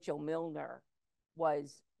Rachel Milner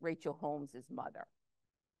was Rachel Holmes's mother,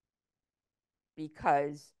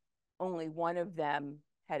 because only one of them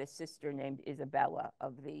had a sister named Isabella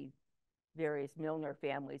of the various Milner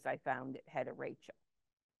families I found that had a Rachel.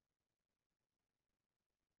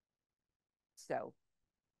 So,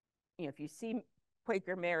 if you see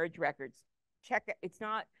Quaker marriage records, check it. It's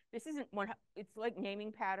not, this isn't one, it's like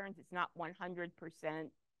naming patterns. It's not 100%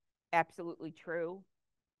 absolutely true,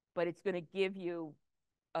 but it's going to give you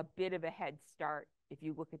a bit of a head start if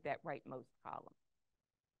you look at that rightmost column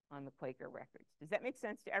on the Quaker records. Does that make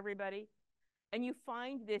sense to everybody? And you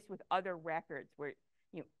find this with other records where,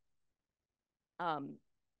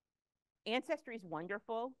 ancestry is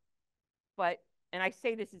wonderful, but, and I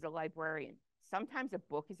say this as a librarian, sometimes a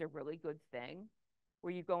book is a really good thing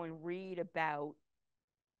where you go and read about,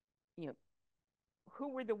 who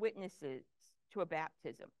were the witnesses to a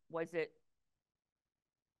baptism? Was it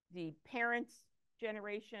the parents'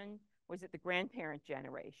 generation? Was it the grandparent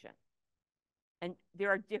generation? And there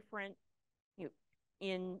are different,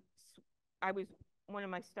 I was one of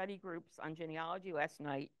my study groups on genealogy last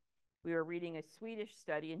night. We were reading a Swedish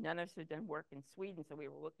study, and none of us had done work in Sweden, so we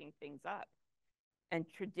were looking things up. And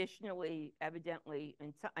traditionally, evidently,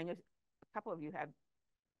 and so, I know a couple of you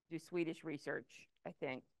do Swedish research, I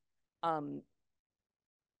think.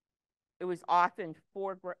 It was often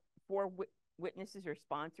four witnesses or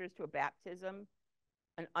sponsors to a baptism: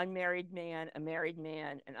 an unmarried man, a married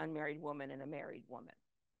man, an unmarried woman, and a married woman.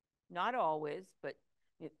 Not always, but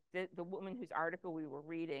the woman whose article we were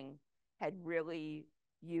reading had really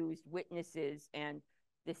used witnesses and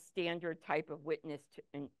the standard type of witness,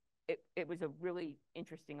 and it was a really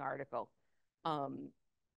interesting article. And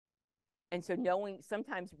so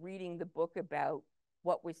sometimes reading the book about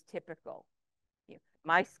what was typical.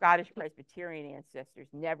 My Scottish Presbyterian ancestors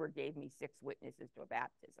never gave me 6 witnesses to a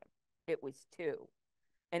baptism. It was 2.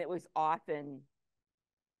 And it was often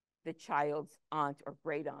the child's aunt or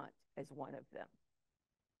great aunt as one of them.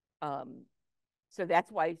 So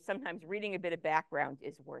that's why sometimes reading a bit of background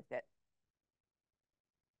is worth it.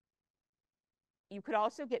 You could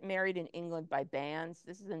also get married in England by bands.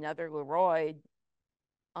 This is another Learoyd.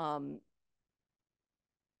 Doesn't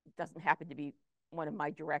happen to be one of my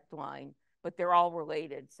direct line, but they're all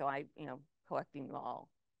related. So I, collecting them all.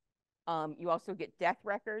 You also get death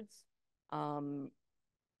records.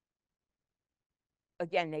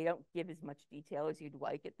 Again, they don't give as much detail as you'd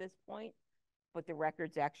like at this point, but the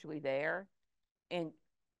record's actually there. And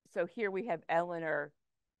so here we have Eleanor,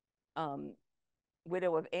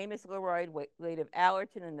 widow of Amos Learoyd, late of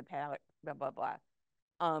Allerton, and the blah, blah, blah.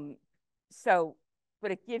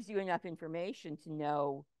 But it gives you enough information to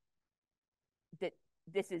know that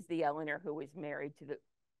this is the Eleanor who was married to the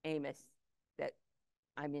Amos that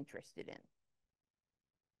I'm interested in.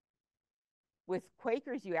 With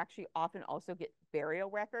Quakers, you actually often also get burial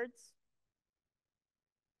records,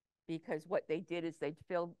 because what they did is they'd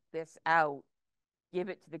fill this out, give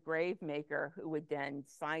it to the grave maker, who would then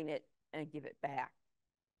sign it and give it back.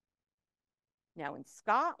 Now in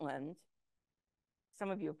Scotland, some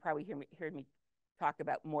of you have probably heard me talk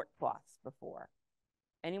about mortcloths before.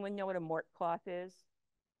 Anyone know what a mortcloth is?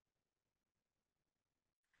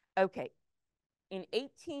 Okay, in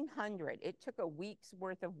 1800, it took a week's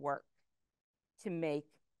worth of work to make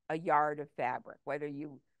a yard of fabric, whether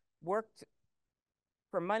you worked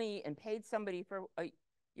for money and paid somebody for a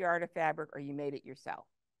yard of fabric or you made it yourself.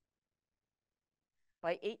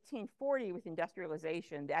 By 1840, with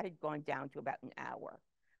industrialization, that had gone down to about an hour,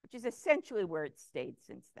 which is essentially where it's stayed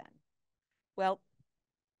since then. Well,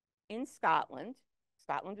 in Scotland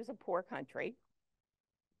was a poor country,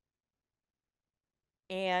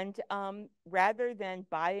 And rather than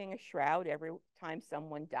buying a shroud every time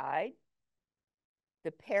someone died,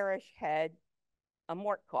 the parish had a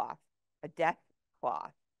mort cloth, a death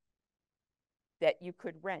cloth that you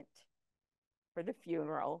could rent for the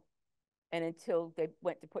funeral. And until they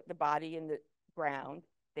went to put the body in the ground,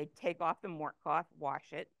 they'd take off the mort cloth,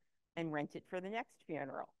 wash it, and rent it for the next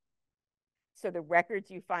funeral. So the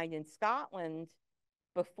records you find in Scotland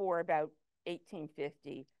before about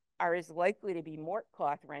 1850 are as likely to be mort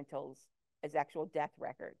cloth rentals as actual death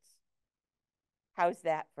records. How's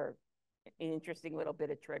that for an interesting little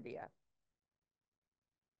bit of trivia?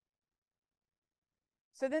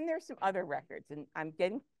 So then there's some other records, and I'm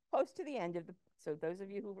getting close to the end of the, so those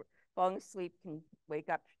of you who are falling asleep can wake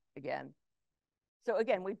up again. So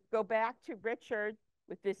again, we go back to Richard.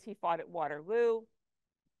 With this, he fought at Waterloo.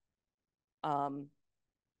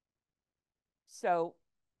 So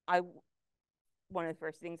one of the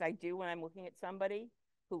first things I do when I'm looking at somebody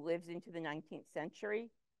who lives into the 19th century,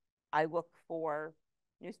 I look for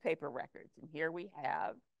newspaper records. And here we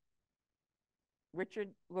have Richard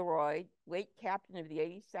Learoyd, late captain of the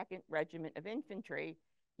 82nd Regiment of Infantry.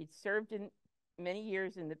 He'd served in many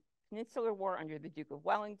years in the Peninsular War under the Duke of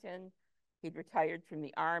Wellington. He'd retired from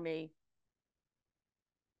the Army.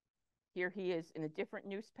 Here he is in a different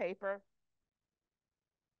newspaper.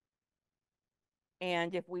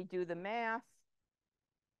 And if we do the math,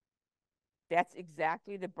 that's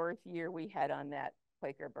exactly the birth year we had on that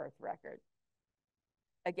Quaker birth record.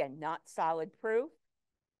 Again, not solid proof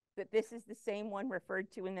that this is the same one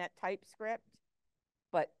referred to in that typescript,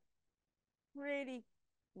 but pretty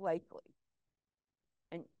likely.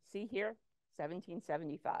 And see here,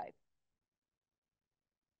 1775.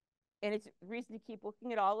 And it's reason to keep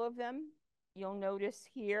looking at all of them. You'll notice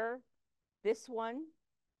here, this one,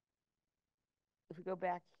 if we go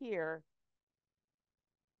back here,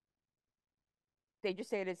 they just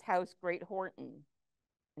say it is House Great Horton.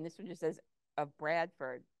 And this one just says of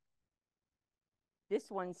Bradford. This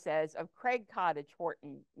one says of Craig Cottage,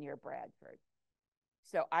 Horton, near Bradford.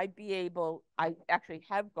 So I'd be able, I actually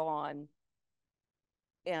have gone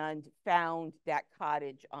and found that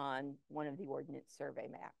cottage on one of the Ordnance Survey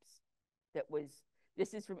maps. That was,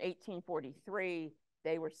 this is from 1843.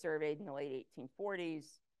 They were surveyed in the late 1840s.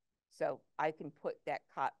 So I can put that,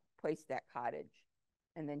 place that cottage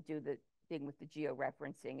and then do the thing with the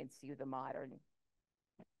georeferencing and see the modern.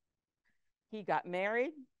 He got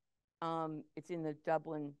married. It's in the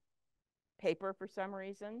Dublin paper for some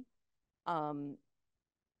reason.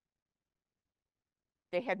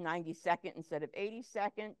 They had 92nd instead of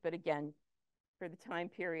 82nd, but again, for the time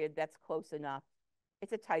period, that's close enough.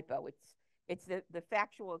 It's a typo. It's the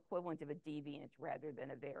factual equivalent of a deviant rather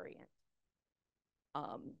than a variant.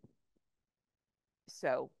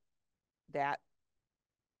 So that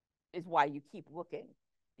is why you keep looking,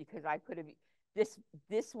 because I could have,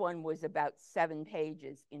 this one was about 7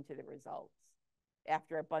 pages into the results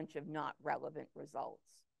after a bunch of not relevant results.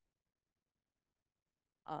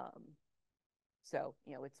 So,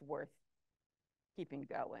 you know, it's worth keeping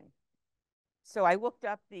going. So I looked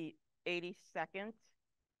up the 82nd.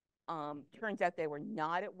 Turns out they were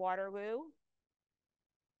not at Waterloo.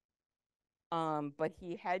 But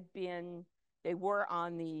he had been, they were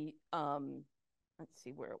on the, let's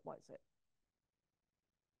see, where was it?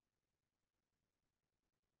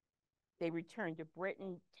 They returned to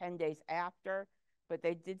Britain 10 days after, but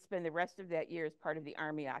they did spend the rest of that year as part of the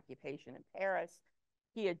army occupation in Paris.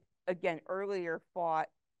 He had, again, earlier fought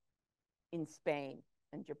in Spain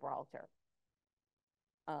and Gibraltar.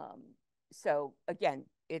 So again,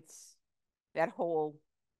 it's that whole,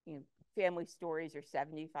 you know, family stories are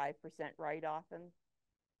 75% right often,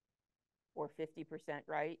 or 50%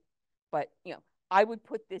 right. But, you know, I would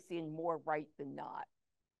put this in more right than not,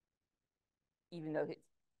 even though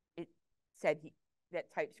it said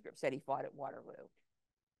that typescript said he fought at Waterloo.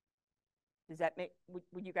 Does that make,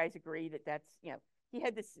 would you guys agree that that's, you know, he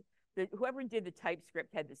had this, whoever did the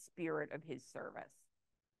typescript had the spirit of his service,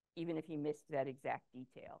 even if he missed that exact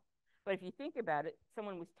detail. But if you think about it,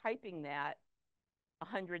 someone was typing that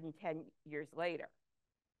 110 years later.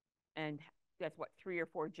 And that's what, 3 or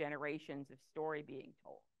 4 generations of story being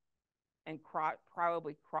told, and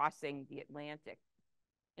probably crossing the Atlantic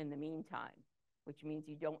in the meantime, which means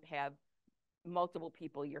you don't have multiple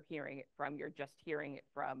people you're hearing it from. You're just hearing it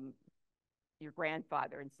from your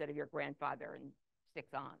grandfather instead of your grandfather and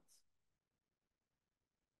 6 aunts.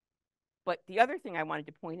 But the other thing I wanted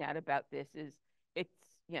to point out about this is it's,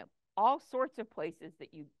 you know, all sorts of places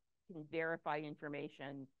that you can verify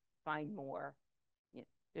information, find more. You know,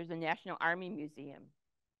 there's a National Army Museum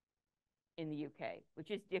in the UK,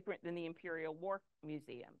 which is different than the Imperial War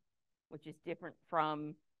Museum. which is different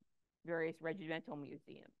from various regimental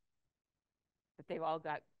museums. But they've all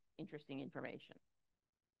got interesting information.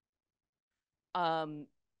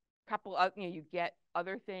 Couple of, you get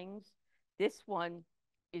other things. This one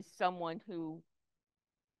is someone who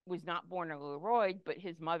was not born a Learoyd, but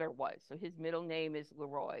his mother was. So his middle name is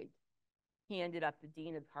Learoyd. He ended up the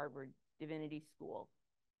dean of Harvard Divinity School.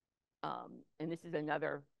 And this is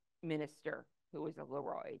another minister who was a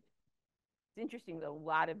Learoyd. It's interesting that a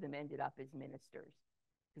lot of them ended up as ministers,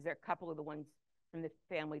 because there are a couple of the ones from the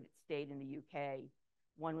family that stayed in the UK.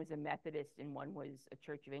 One was a Methodist and one was a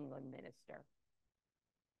Church of England minister.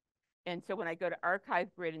 And so when I go to Archive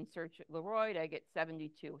Grid and search Learoyd, I get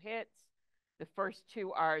 72 hits. The first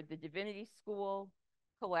two are the Divinity School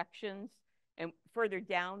collections. And further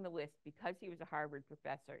down the list, because he was a Harvard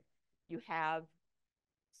professor, you have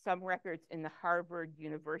some records in the Harvard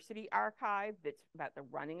University archive that's about the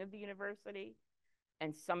running of the university,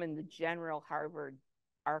 and some in the general Harvard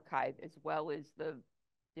archive, as well as the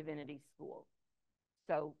Divinity School.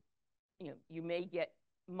 So, you may get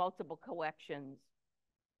multiple collections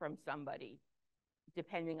from somebody,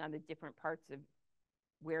 depending on the different parts of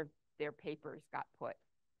where their papers got put.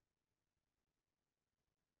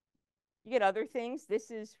 You get other things. This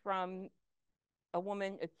is from a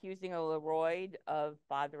woman accusing a Learoyd of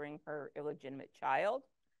fathering her illegitimate child,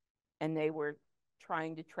 and they were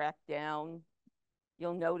trying to track down.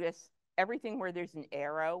 You'll notice everything where there's an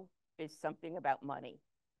arrow is something about money.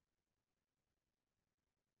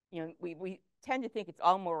 We tend to think it's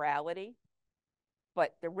all morality,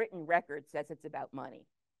 but the written record says it's about money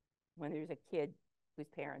when there's a kid whose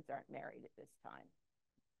parents aren't married at this time.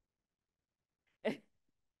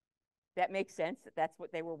 That makes sense that that's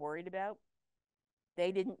what they were worried about.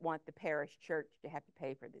 They didn't want the parish church to have to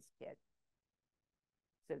pay for this kid.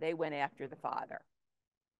 So they went after the father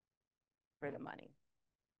for the money.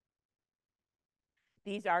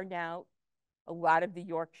 These are now a lot of the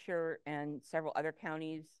Yorkshire and several other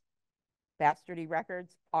counties' bastardy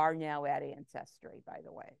records are now at Ancestry, by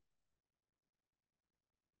the way.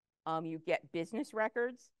 You get business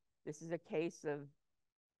records. This is a case of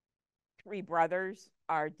 3 brothers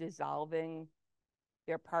are dissolving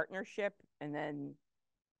their partnership, and then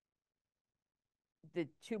the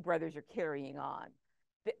 2 brothers are carrying on.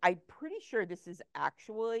 I'm pretty sure this is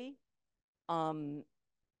actually the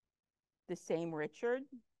same Richard.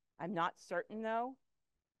 I'm not certain though.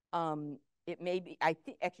 It may be, I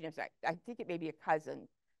think it may be a cousin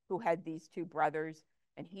who had these 2 brothers,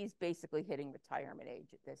 and he's basically hitting retirement age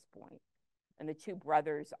at this point. And the 2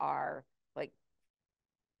 brothers are like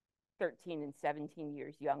 13 and 17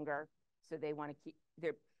 years younger. So they want to keep,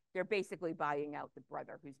 they're basically buying out the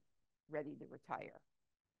brother who's ready to retire.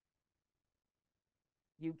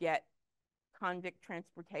 You get convict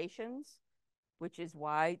transportations, which is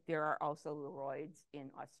why there are also Learoyds in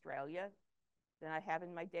Australia that I have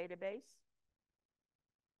in my database.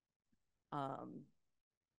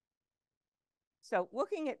 So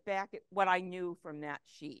looking back at what I knew from that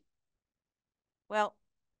sheet, well,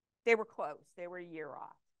 they were close. They were a year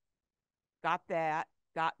off. Got that,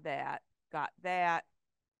 got that, got that,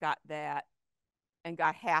 got that, and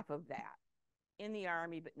got half of that in the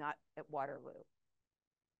Army, but not at Waterloo.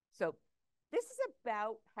 So this is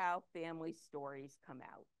about how family stories come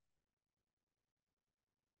out,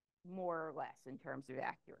 more or less, in terms of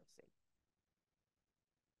accuracy.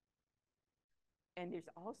 And there's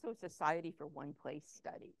also a Society for One-Place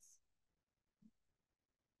Studies.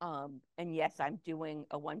 And yes, I'm doing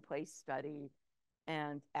a one-place study,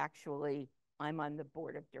 and actually I'm on the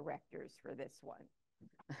board of directors for this one.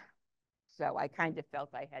 So I kind of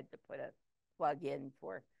felt I had to put a plug in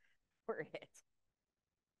for it.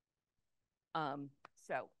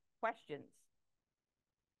 So questions?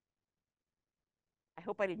 I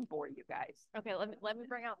hope I didn't bore you guys. Okay, let me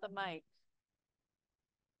bring out the mic.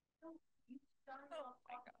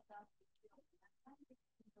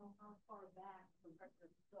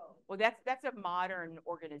 Well, that's a modern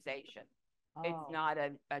organization. Oh. It's not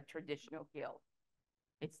a traditional guild.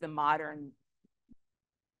 It's the modern,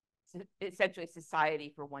 essentially,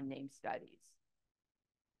 Society for One Name Studies.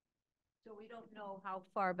 So we don't know how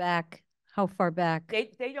far back.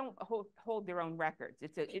 They don't hold their own records.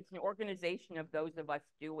 It's an organization of those of us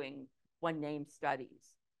doing one name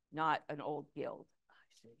studies, not an old guild. I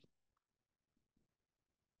see.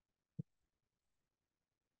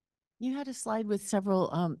 You had a slide with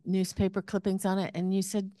several newspaper clippings on it, and you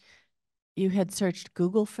said you had searched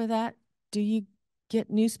Google for that. Do you get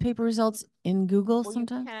newspaper results in Google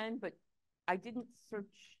sometimes? You can, but I didn't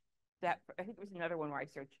search that. I think there was another one where I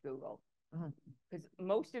searched Google. Because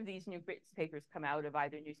most of these newspapers come out of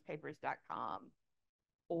either newspapers.com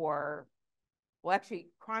or, well, actually,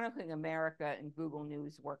 Chronicling America and Google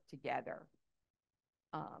News work together.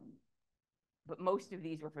 But most of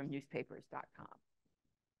these were from newspapers.com.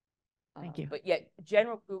 Thank you. But yet,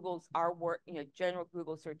 general Googles are worth, general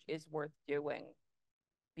Google search is worth doing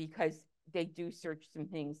because they do search some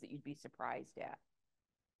things that you'd be surprised at.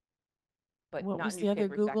 But What not was the other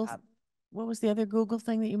Google? newspapers.com. What was the other Google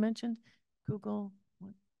thing that you mentioned? Google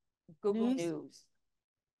what? Google News? News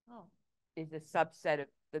Oh, is a subset of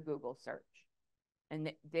the Google search.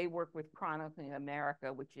 And they work with Chronicling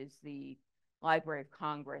America, which is the Library of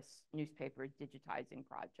Congress newspaper digitizing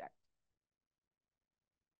project.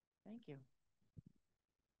 thank you.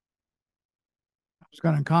 I was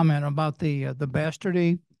going to comment about the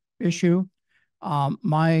bastardy issue.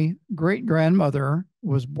 My great grandmother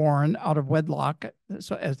was born out of wedlock,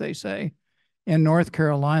 so as they say, in North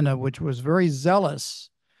Carolina, which was very zealous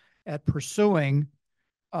at pursuing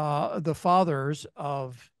the fathers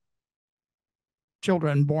of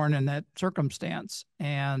children born in that circumstance.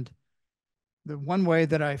 And the one way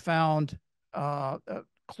that I found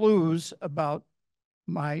clues about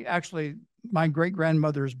my great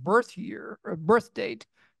grandmother's birth date,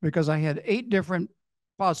 because I had 8 different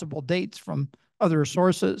possible dates from other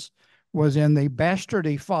sources, was in the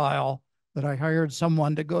bastardy file that I hired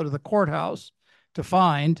someone to go to the courthouse to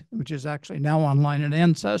find, which is actually now online at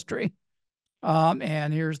Ancestry.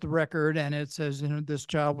 And here's the record, and it says, this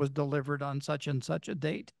child was delivered on such and such a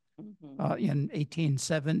date in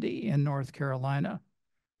 1870 in North Carolina.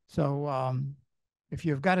 So if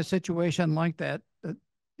you've got a situation like that,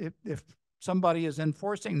 if somebody is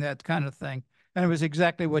enforcing that kind of thing, and it was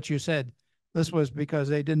exactly what you said, this was because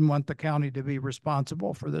they didn't want the county to be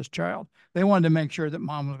responsible for this child. They wanted to make sure that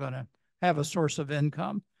mom was going to have a source of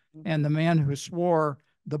income. And the man who swore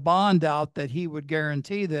the bond out that he would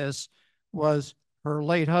guarantee this was her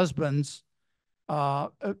late husband's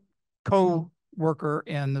co-worker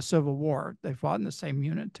in the Civil War. They fought in the same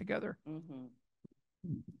unit together.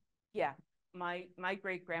 Yeah, my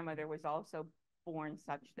great grandmother was also born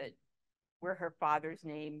such that where her father's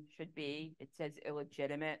name should be, it says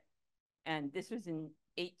illegitimate. And this was in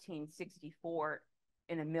 1864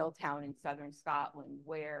 in a mill town in southern Scotland,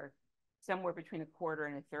 where somewhere between 1/4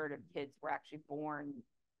 and 1/3 of kids were actually born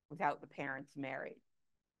without the parents married.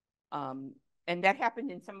 And that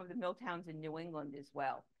happened in some of the mill towns in New England as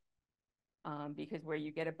well. Because where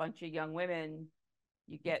you get a bunch of young women,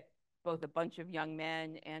 you get both a bunch of young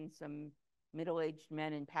men and some middle-aged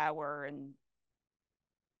men in power, and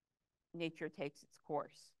nature takes its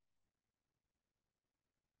course.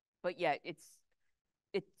 But yet it's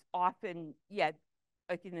often, like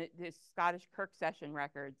in the Scottish Kirk session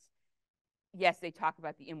records, yes, they talk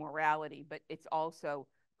about the immorality, but it's also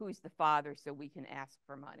who's the father so we can ask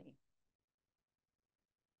for money.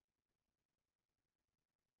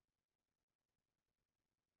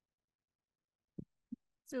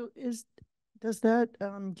 So does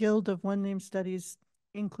that Guild of One Name Studies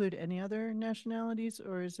include any other nationalities,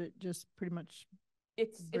 or is it just pretty much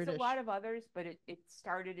It's British? a lot of others, but it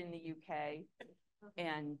started in the UK,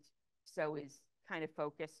 and so is kind of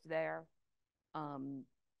focused there.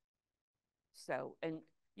 So, and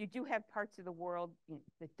you do have parts of the world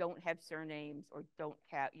that don't have surnames or don't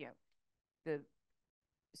have, the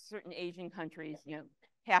certain Asian countries,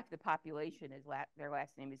 half the population is their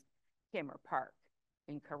last name is Kim or Park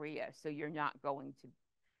in Korea. So you're not going to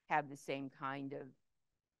have the same kind of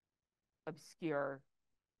obscure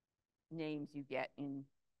names you get in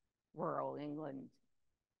rural England.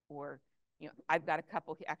 Or, I've got a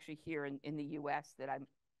couple actually here in the US that I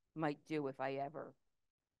might do if I ever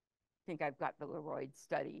think I've got the Learoyd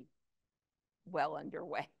study well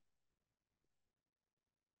underway.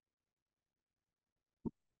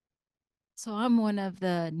 So I'm one of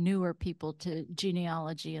the newer people to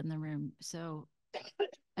genealogy in the room. So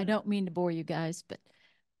I don't mean to bore you guys, but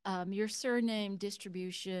your surname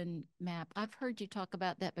distribution map, I've heard you talk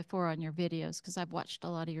about that before on your videos because I've watched a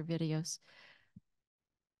lot of your videos.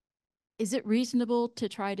 Is it reasonable to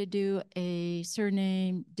try to do a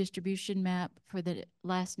surname distribution map for the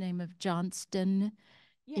last name of Johnston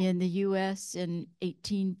in the U.S. in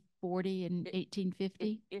 1840 and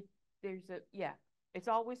 1850? If there's it's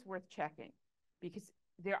always worth checking, because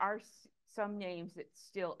there are some names that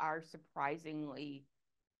still are surprisingly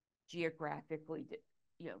geographically,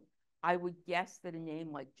 I would guess that a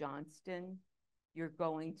name like Johnston, you're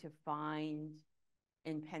going to find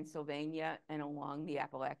in Pennsylvania and along the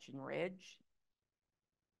Appalachian Ridge.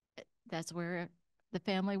 That's where the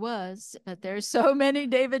family was, but there's so many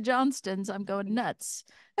David Johnstons, I'm going nuts.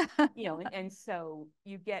 And so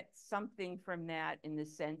you get something from that in the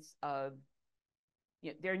sense of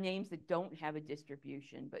there are names that don't have a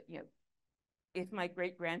distribution, but, if my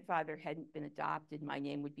great-grandfather hadn't been adopted, my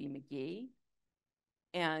name would be McGee.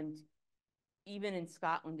 And even in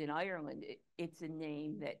Scotland and Ireland, it's a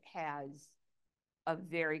name that has a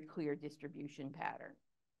very clear distribution pattern,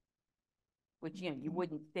 which, you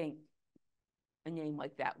wouldn't think a name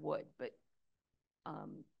like that would, but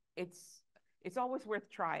it's always worth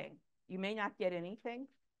trying. You may not get anything,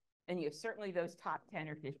 and certainly those top 10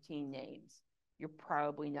 or 15 names, you're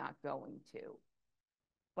probably not going to.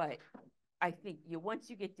 But I think once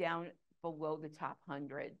you get down below the top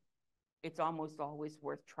 100, it's almost always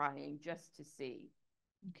worth trying just to see.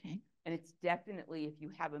 Okay. And it's definitely, if you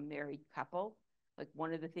have a married couple, like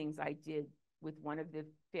one of the things I did with one of the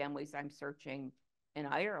families I'm searching in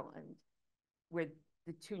Ireland, where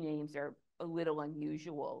the two names are a little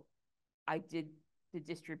unusual, I did the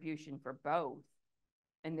distribution for both.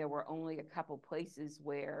 And there were only a couple places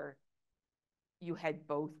where you had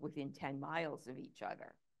both within 10 miles of each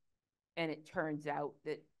other. And it turns out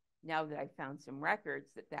that now that I found some records,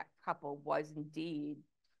 that couple was indeed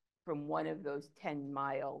from one of those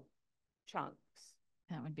 10-mile chunks.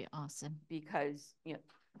 That would be awesome. Because, it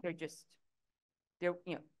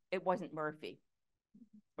wasn't Murphy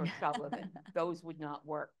or Sullivan. Those would not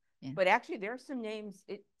work. Yeah. But actually, there are some names,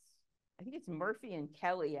 I think it's Murphy and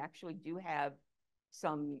Kelly actually do have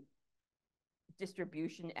some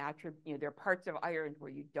distribution attribute. There are parts of Ireland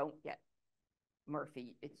where you don't get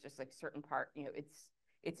Murphy. It's just like certain part,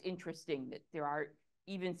 it's interesting that there are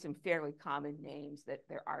even some fairly common names that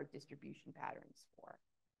there are distribution patterns for.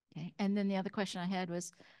 Okay. And then the other question I had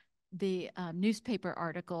was the newspaper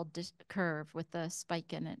article curve with the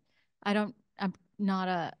spike in it. I'm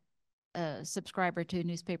not a subscriber to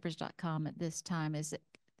newspapers.com at this time. Is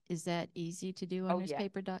that easy to do on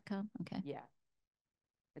newspaper.com? Okay. Yeah.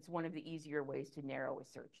 It's one of the easier ways to narrow a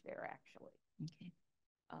search there, actually. Okay.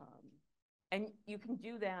 And you can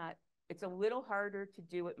do that. It's a little harder to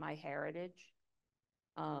do at MyHeritage,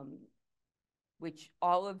 which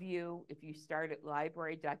all of you, if you start at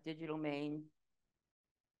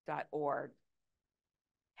library.digitalmaine.org,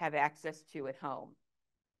 have access to at home.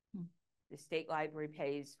 The state library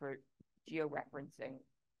pays for georeferencing.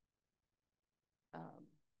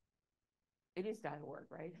 It is .org,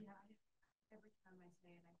 right? Yeah, every time I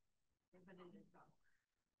say it, but it is .org.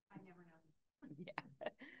 I never know. Yeah.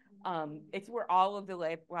 It's where all of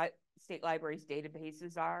the state library's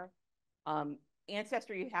databases are.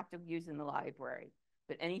 Ancestry you have to use in the library,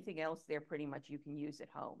 but anything else there pretty much you can use at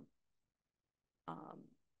home.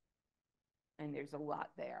 And there's a lot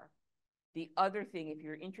there. The other thing, if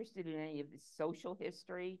you're interested in any of the social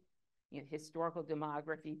history, historical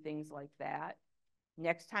demography, things like that,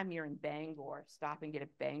 next time you're in Bangor, stop and get a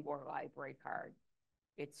Bangor library card.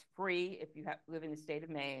 It's free if you live in the state of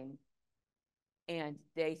Maine. And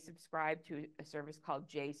they subscribe to a service called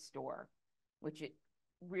JSTOR, which it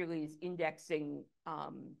really is indexing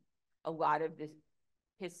a lot of this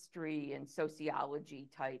history and sociology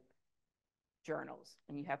type journals.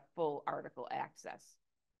 And you have full article access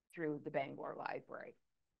through the Bangor Library.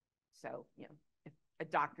 So, if a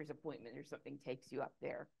doctor's appointment or something takes you up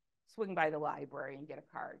there, swing by the library and get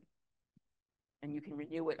a card. And you can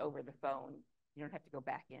renew it over the phone. You don't have to go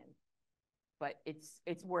back in. But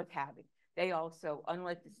it's worth having. They also,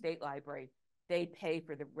 unlike the state library, they pay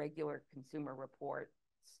for the regular consumer reports.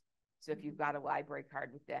 So if you've got a library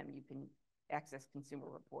card with them, you can access consumer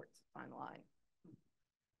reports online.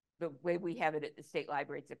 The way we have it at the state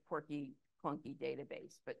library, it's a quirky, clunky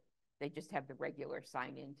database, but they just have the regular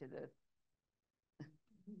sign into the.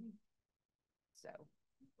 So.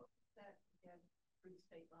 That again, for the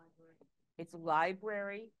state library. It's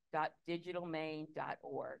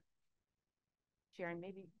library.digitalmaine.org. Sharon,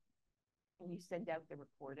 maybe when you send out the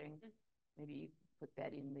recording, maybe you put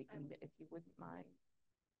that in the email if you wouldn't mind.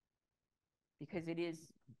 Because it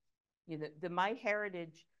is, the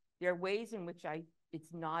MyHeritage, there are ways in which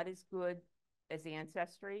it's not as good as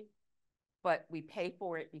Ancestry, but we pay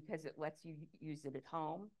for it because it lets you use it at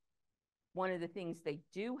home. One of the things they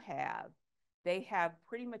have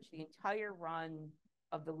pretty much the entire run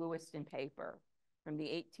of the Lewiston paper from the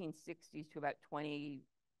 1860s to about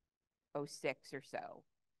 2006 or so.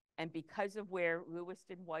 And because of where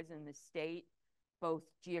Lewiston was in the state, both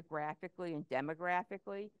geographically and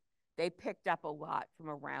demographically, they picked up a lot from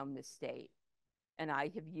around the state. And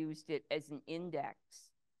I have used it as an index,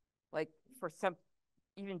 like for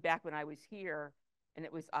even back when I was here and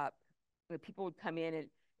it was up, people would come in and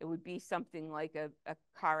it would be something like a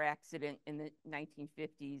car accident in the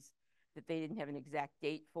 1950s that they didn't have an exact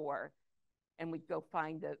date for. And we'd go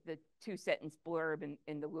find the 2-sentence blurb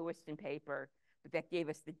in the Lewiston paper but that gave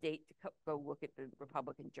us the date to go look at the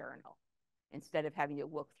Republican Journal instead of having to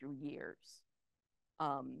look through years.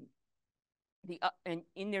 And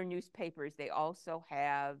in their newspapers, they also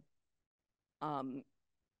have,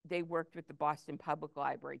 they worked with the Boston Public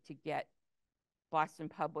Library to get Boston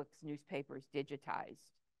Public's newspapers digitized.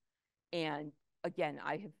 And again,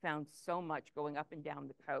 I have found so much going up and down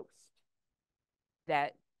the coast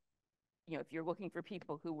that, you know, if you're looking for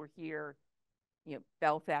people who were here, you know,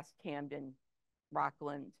 Belfast, Camden,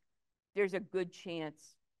 Rockland, there's a good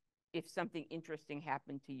chance if something interesting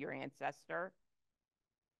happened to your ancestor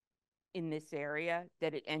in this area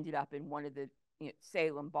that it ended up in one of the, you know,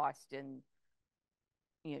 Salem, Boston,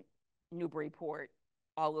 you know, Newburyport,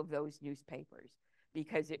 all of those newspapers,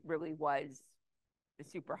 because it really was the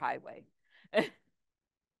superhighway.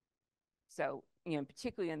 So, you know,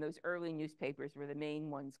 particularly in those early newspapers where the main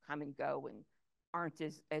ones come and go and aren't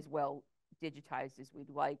as well digitized as we'd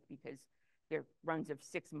like, because they're runs of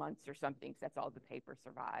 6 months or something, so that's all the paper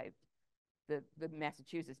survived. The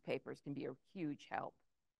Massachusetts papers can be a huge help.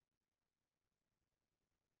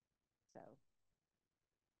 So.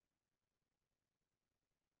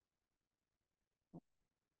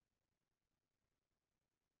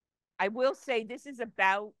 I will say this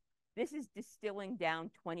is distilling down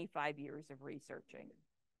 25 years of researching.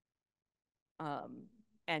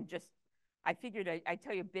 And just, I figured I'd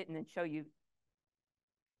tell you a bit and then show you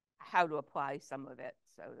how to apply some of it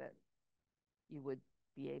so that you would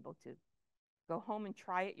be able to go home and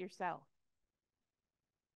try it yourself.